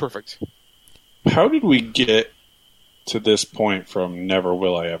not like perfect. How did we get to this point from Never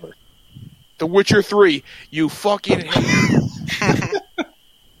Will I Ever? The Witcher 3. You fucking hate.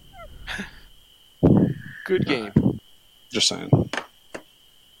 Good game. Just saying.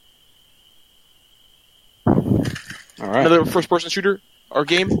 All right. Another first-person shooter. Our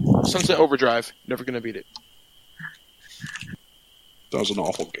game, Sunset Overdrive. Never gonna beat it. That was an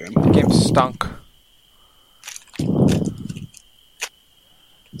awful game. The game stunk.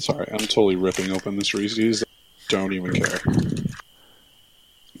 Sorry, I'm totally ripping open this Reese's. don't even care.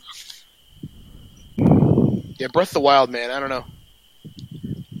 Yeah, Breath of the Wild, man. I don't know.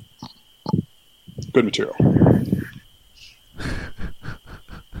 Good material.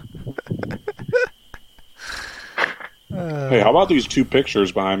 Hey, how about these two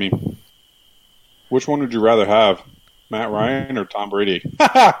pictures behind me? Which one would you rather have, Matt Ryan or Tom Brady?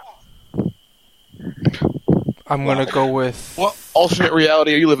 I'm going to go with What alternate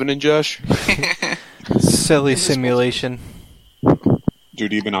reality are you living in, Josh? silly simulation.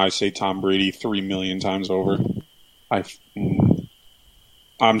 Dude, even I say Tom Brady 3 million times over.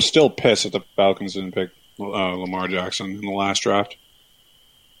 I'm still pissed that the Falcons didn't pick Lamar Jackson in the last draft.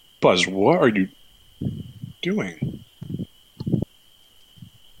 Buzz, what are you doing?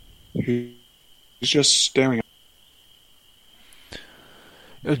 He's just staring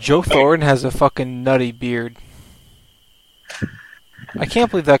at Joe Thornton has a fucking nutty beard. I can't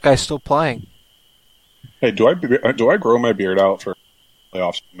believe that guy's still playing. Hey, do I grow my beard out for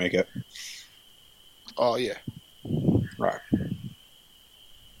playoffs to make it? Oh, yeah. Right.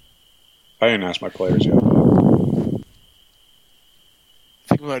 I didn't ask my players yet. I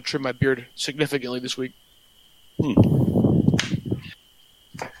think I'm going to trim my beard significantly this week.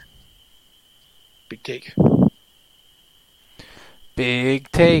 Big take.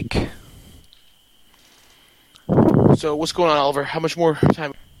 Big take. So, what's going on, Oliver? How much more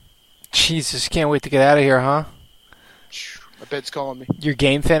time? Jesus, can't wait to get out of here, huh? My bed's calling me. Your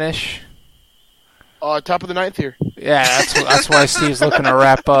game finish? Top of the ninth here. Yeah, that's why Steve's looking to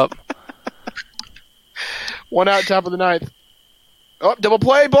wrap up. 1 out, top of the ninth. Oh, double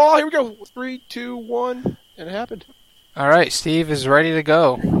play ball. Here we go. 3, 2, 1, and it happened. All right, Steve is ready to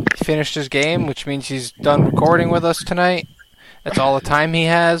go. He finished his game, which means he's done recording with us tonight. That's all the time he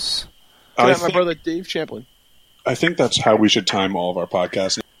has. My brother Dave Champlin. I think that's how we should time all of our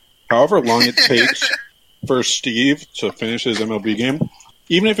podcasts. However long it takes for Steve to finish his MLB game,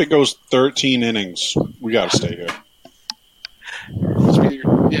 even if it goes 13 innings, we got to stay here.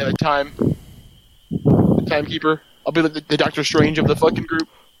 The timekeeper. I'll be the Doctor Strange of the fucking group.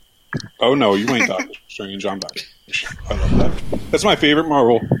 Oh no, you ain't Doctor Strange. I'm Doctor Strange. I love that. That's my favorite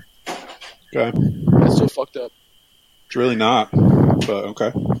Marvel. Okay. That's so fucked up. It's really not, but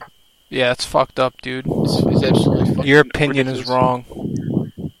okay. Yeah, it's fucked up, dude. It's absolutely fucking Your opinion is ridiculous. wrong.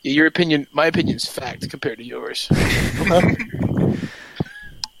 Yeah, your opinion, my opinion's fact compared to yours.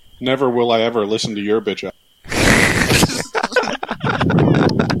 Never will I ever listen to your bitch.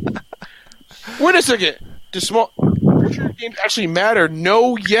 Wait a second. Does your game actually matter?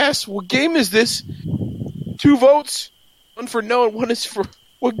 No, yes. What game is this? 2 votes. 1 for no and 1 is for...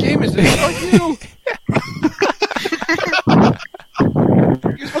 What game is this? Fuck you.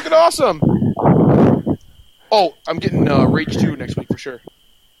 He's fucking awesome. Oh, I'm getting Rage 2 next week for sure.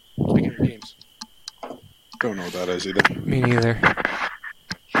 Speaking of games. Don't know what that is either. Me neither.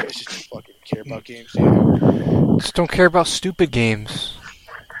 I just don't fucking care about games, dude. Just don't care about stupid games.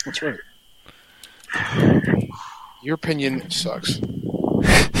 That's right. Your opinion sucks.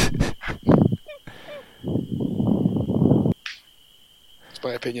 It's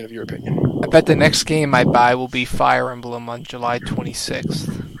my opinion of your opinion. I bet the next game I buy will be Fire Emblem on July 26th.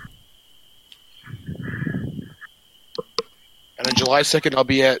 And on July 2nd, I'll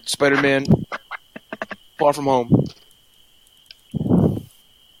be at Spider-Man Far From Home.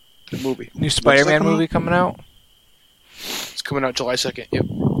 The movie. New Spider-Man coming movie out? coming out? It's coming out July 2nd. Yep.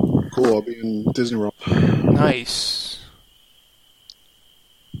 Cool, I'll be in Disney World. Nice.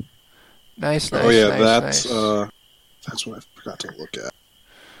 Nice. Oh yeah, nice. that's what I forgot to look at.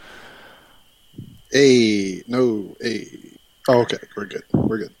 Oh, okay, we're good.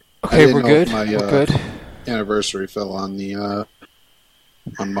 We're good. Okay, didn't we're know good. if my, We're good. Anniversary fell on the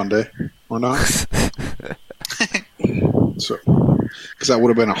on Monday or not. So, because that would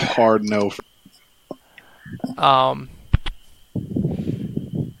have been a hard no.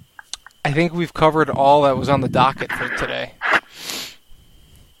 I think we've covered all that was on the docket for today.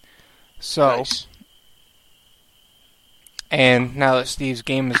 So, Nice. and now that Steve's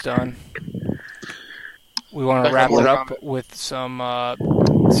game is done, we want to Back wrap on it the up topic. with some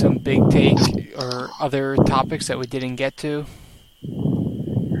big take or other topics that we didn't get to.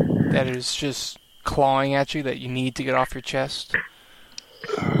 That is just clawing at you that you need to get off your chest.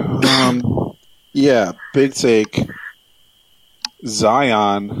 Yeah, big take.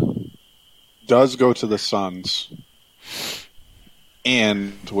 Zion does go to the Suns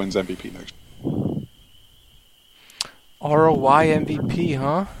and wins MVP next year. ROI MVP,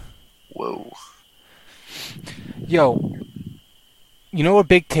 huh? Whoa. Yo, you know a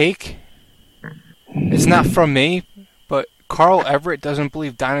big take? It's not from me, but Carl Everett doesn't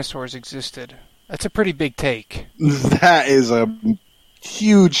believe dinosaurs existed. That's a pretty big take. That is a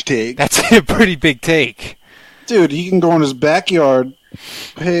huge take. That's a pretty big take. Dude, he can go in his backyard,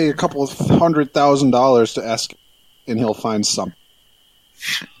 pay a couple of $100,000 to ask, and he'll find something.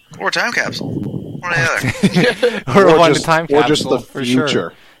 Or a time capsule. One or the other. or one time capsule, or just the for future.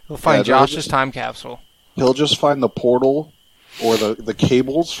 sure. He'll find Yeah, Josh's time capsule. He'll just find the portal or the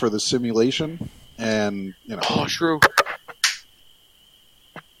cables for the simulation, and Oh, true.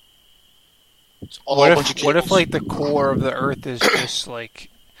 It's all What a bunch of if, cables. like, the core of the Earth is just, like,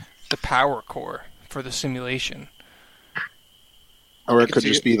 the power core for the simulation? or it can could see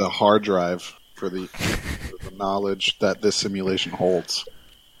just it. be the hard drive for the knowledge that this simulation holds.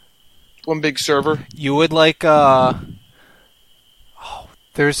 one big server? You would like, there's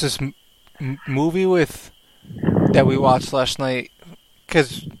this movie that we watched last night,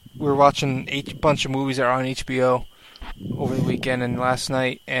 because we were watching a bunch of movies that are on HBO over the weekend and last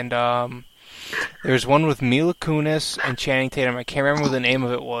night, and there's one with Mila Kunis and Channing Tatum. I can't remember what the name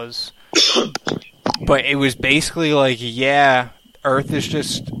of it was, but it was basically like, yeah, Earth is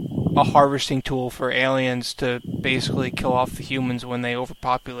just a harvesting tool for aliens to basically kill off the humans when they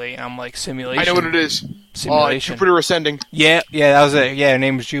overpopulate. And I'm like, simulation. I know what it is. Simulation. Jupiter Ascending. Yeah, that was it. Yeah, her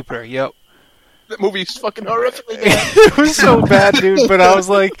name was Jupiter. Yep. That movie's fucking horrifically bad. It was so bad, dude. But I was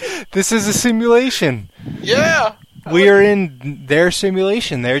like, this is a simulation. Yeah. We are in their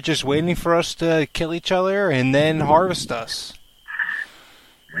simulation. They're just waiting for us to kill each other and then harvest us.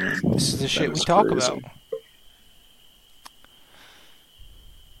 This is the shit we is talk crazy. about.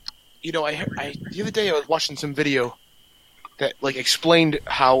 You know, the other day I was watching some video that like explained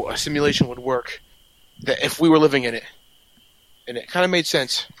how a simulation would work. That if we were living in it, and it kind of made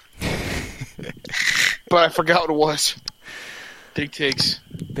sense. But I forgot what it was. Big takes.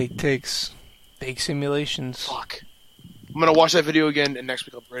 Big takes. Big simulations. Fuck. I'm gonna watch that video again, and next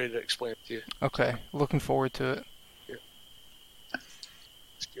week I'll be ready to explain it to you. Okay, looking forward to it.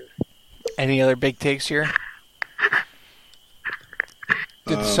 It's good. Any other big takes here?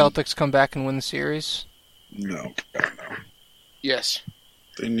 Did the Celtics come back and win the series? No, God, no. Yes.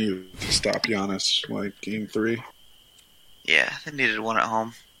 They need to stop Giannis like Game 3. Yeah, they needed one at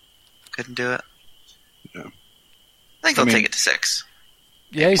home. Couldn't do it. Yeah. I think they'll take it to 6.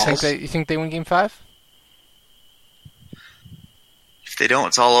 Yeah, you Also- think they win Game 5? If they don't,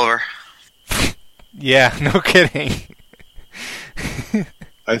 it's all over. Yeah, no kidding.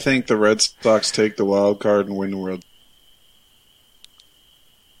 I think the Red Sox take the wild card and win the World.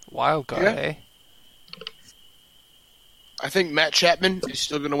 Wild card, Yeah. eh? I think Matt Chapman is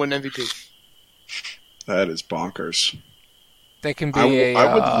still gonna win MVP. That is bonkers. They can be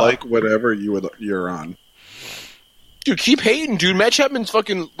I would like whatever you're on. Dude, keep hating, dude. Matt Chapman's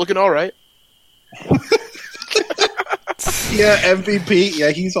fucking looking all right. Yeah, MVP.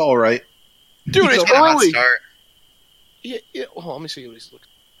 Yeah, he's all right. Dude, He's it's on a hot early. start. Yeah. Hold on, let me see what he's looking.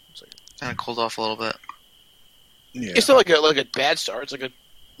 Kind of cooled off a little bit. Yeah. It's not like a bad start. It's like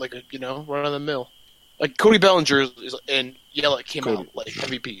a run of the mill. Like Cody Bellinger and Yelich came Cody. out like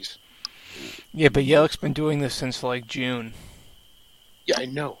MVPs. Yeah, but Yellick's been doing this since like June. Yeah, I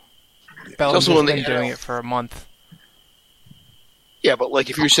know. Bellinger's also in the been doing NL. it for a month. Yeah, but like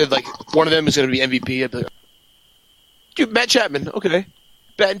if you said like one of them is going to be MVP, I'd be like, dude, Matt Chapman, okay,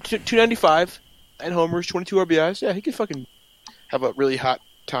 batting 295, 9 homers, 22 RBIs. Yeah, he could fucking have a really hot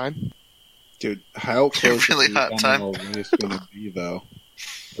time. Dude, how close Really is the hot time. NL race going to be, though?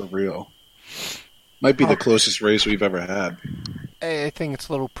 For real. Might be the closest race we've ever had. I think it's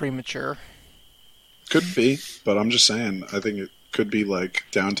a little premature. Could be, but I'm just saying. I think it could be like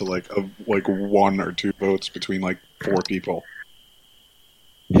down to like 1 or 2 votes between like 4 people.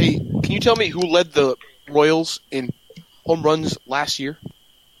 Hey, can you tell me who led the Royals in home runs last year?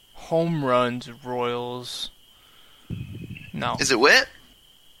 Home runs, Royals. No. Is it Witt?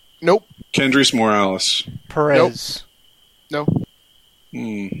 Nope. Kendrys Morales. Perez. No.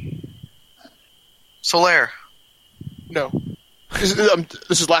 Soler. No.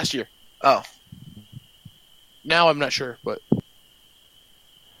 This is last year. Oh. Now I'm not sure, but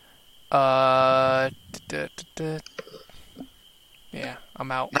Yeah,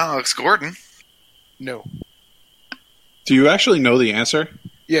 I'm out. No, Alex Gordon. no. Do you actually know the answer?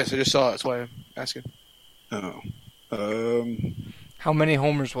 Yes, I just saw it. That's why I'm asking. Oh. How many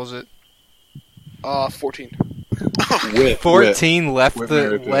homers was it? 14. Whit. 14 Whit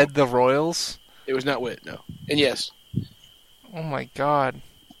Merrifield. led the Royals? It was not Witt, no. And yes, Oh my god.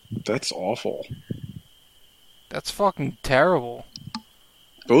 That's awful. That's fucking terrible.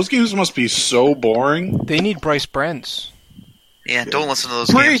 Those games must be so boring. They need Bryce Brents. Yeah, don't listen to those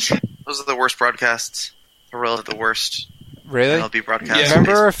Preach! games. Those are the worst broadcasts. They're really the worst. Really? it'll be broadcast. Yeah. on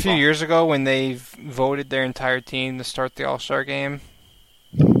Remember a baseball. few years ago when they voted their entire team to start the All-Star game?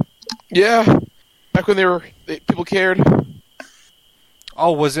 Yeah. Back when people cared.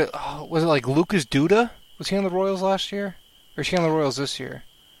 Oh, was it like Lucas Duda? Was he on the Royals last year? Or is he on the Royals this year?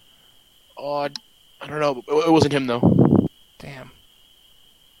 I don't know. It wasn't him though. Damn.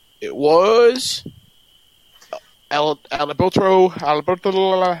 It was Alberto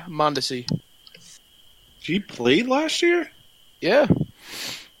Mondesi. He played last year? Yeah.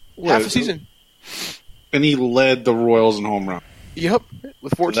 What? Half a season. And he led the Royals in home run. Yep.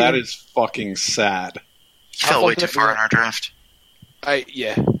 With 14. That is fucking sad. He fell way fucked too up far is in our draft. I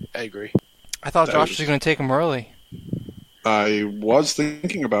agree. I thought That Josh was- was going to take him early. I was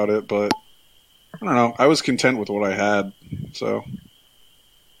thinking about it, but I don't know. I was content with what I had, so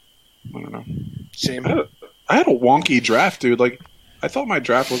I don't know. Same. I had a wonky draft, dude. Like, I thought my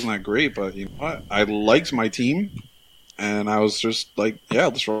draft wasn't that great, but you know what? I liked my team, and I was just like, yeah,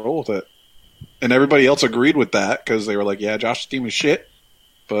 let's roll with it. And everybody else agreed with that because they were like, yeah, Josh's team is shit.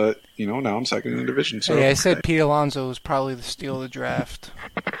 But, you know, now I'm second in the division. So Hey, I said Pete Alonso was probably the steal of the draft.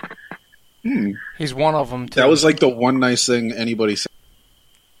 Hmm. He's one of them, too. That was like the one nice thing anybody said.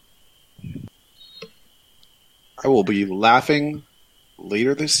 I will be laughing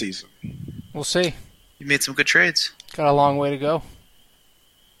later this season. We'll see. You made some good trades. Got a long way to go.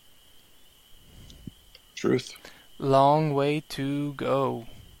 Truth. Long way to go.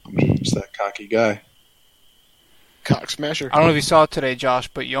 I'm just that cocky guy. Cock smasher. I don't know if you saw it today, Josh,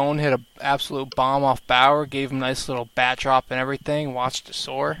 but Yoan hit an absolute bomb off Bauer, gave him a nice little bat drop and everything, watched it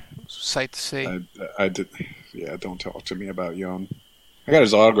soar. It was a sight to see. I did. Yeah, don't talk to me about Young. I got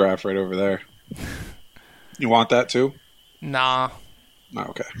his autograph right over there. You want that too? Nah. No,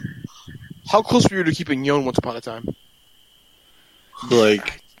 okay. How close were you to keeping Yon once upon a time?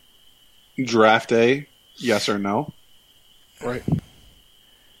 Like draft day, yes or no? Right.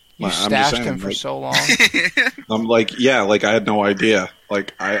 You I'm just stashed saying, him for like- so long. I'm like, yeah, like I had no idea.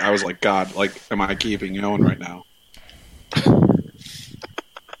 Like I was like, God, like, am I keeping Young right now?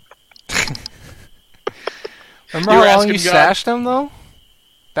 Remember You were how long asking you God. stashed him, though?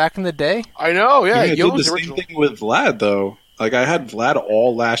 Back in the day? I know, yeah. I did Yon's the same original. thing with Vlad though. Like I had Vlad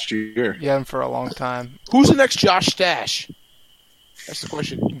all last year. You had him for a long time. Who's the next Josh Stash? That's the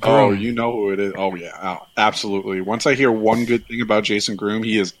question. Oh, Groom. you know who it is. Oh yeah, absolutely. Once I hear one good thing about Jason Groom,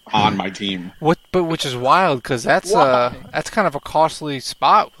 he is on my team. Which is wild, because that's Why? that's kind of a costly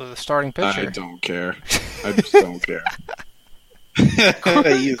spot with a starting I pitcher. don't care. I just don't care.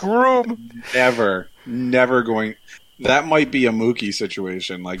 He is Groom. never going. That might be a Mookie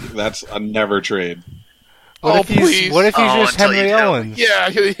situation. Like that's a never trade. What Oh, if he's please. what if he's Oh, just until Henry you do. Owens? Yeah,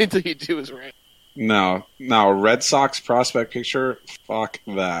 until you do is right. No, Red Sox prospect picture. Fuck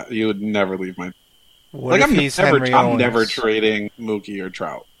that. You would never leave my. What if he's I'm Henry Owens? never trading Mookie or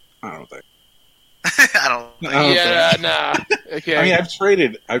Trout. I don't think. I don't. I don't Yeah, think. nah. Okay. I mean,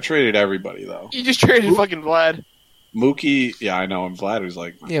 I've traded everybody though. you just traded fucking Vlad. Mookie, yeah, I know, and Vlad was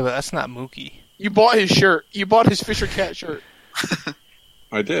like, Yeah, but that's not Mookie. You bought his shirt. You bought his Fisher Cat shirt.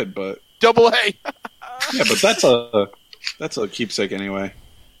 I did, but Double A. yeah, but that's a keepsake anyway.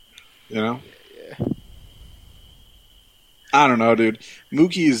 You know. I don't know, dude.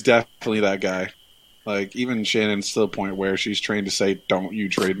 Mookie is definitely that guy. Like, even Shannon's to the point where she's trained to say, "Don't you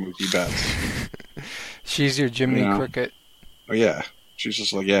trade Mookie Betts?" She's your Jimmy Yeah. Cricket. Oh yeah, she's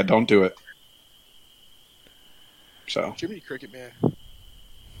just like, "Yeah, don't do it." So Jimmy Cricket, man.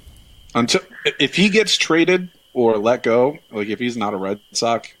 until if he gets traded or let go, like if he's not a Red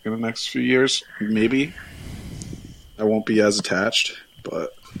Sox in the next few years, maybe I won't be as attached.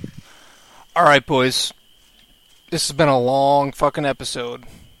 But All right, boys. This has been a long fucking episode,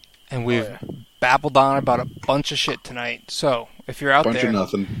 and we've babbled on about a bunch of shit tonight. So, if you're out bunch there, of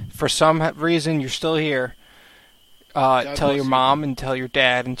nothing. for some reason you're still here, God tell bless your you. mom and tell your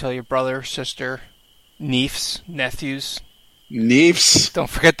dad and tell your brother, sister, niece, nephews. Neefs. Don't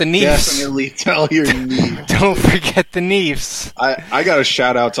forget the niece. Definitely tell your Neefs. Don't forget the niece. I got a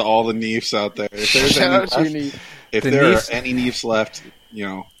shout out to all the Neefs out there. If there's Shout any out to your left, knee. if The there Neefs- are any Neefs left, you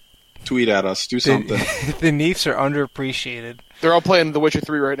know, tweet at us. Do something. The niece are underappreciated. They're all playing The Witcher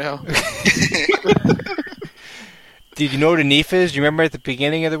 3 right now. Did you know what a Neef is? Do you remember at the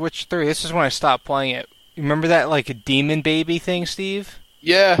beginning of The Witcher 3? This is when I stopped playing it. You remember that like a demon baby thing, Steve?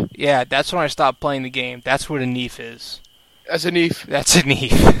 Yeah, Yeah, that's when I stopped playing the game. That's what a Neef is. that's a Neef. That's a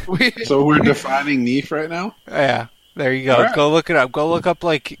Neef. So we're defining Neef right now. Yeah, there you go. All right. Go look it up. Go look up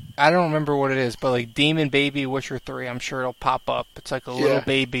like I don't remember what it is, but like Demon Baby Witcher 3. I'm sure it'll pop up. It's like a little Yeah.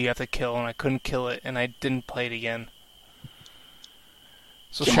 baby you have to kill, and I couldn't kill it, and I didn't play it again.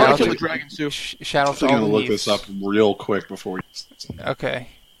 So So shout out Kill to the dragons too. shout out I'm to all going to the look Neefs. this up real quick before you. Okay,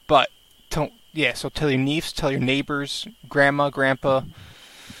 but so tell your Neefs, tell your neighbors, grandma, grandpa.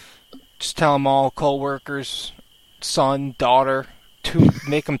 Just tell them all, co-workers, son, daughter.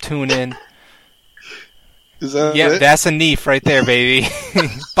 Make them tune in. Is that Yeah, it? that's a Neef right there, baby.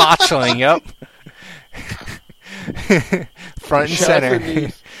 Botchling, yep. Front and Shout out to center. the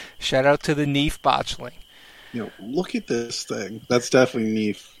Neef. Shout out to the Neef botchling. Look at this thing. That's definitely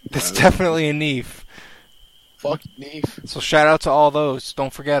Neef. That's definitely a Neef. Fuck Neef. So shout out to all those.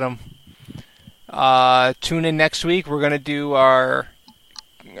 Don't forget them. Tune in next week. We're going to do our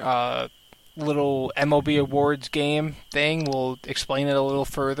little MLB Awards game thing. We'll explain it a little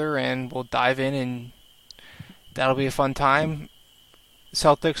further, and we'll dive in, and that'll be a fun time.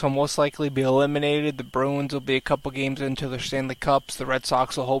 Celtics will most likely be eliminated. The Bruins will be a couple games into their Stanley Cups. The Red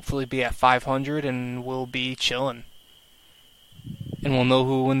Sox will hopefully be at 500, and we'll be chilling. And we'll know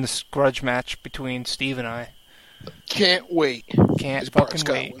who will win this grudge match between Steve and I. Can't wait. Can't As Bart fucking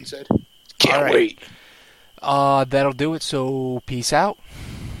Scott wait. once said. Can't All right. wait. That'll do it, so peace out.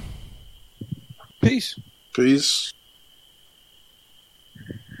 Peace. Peace.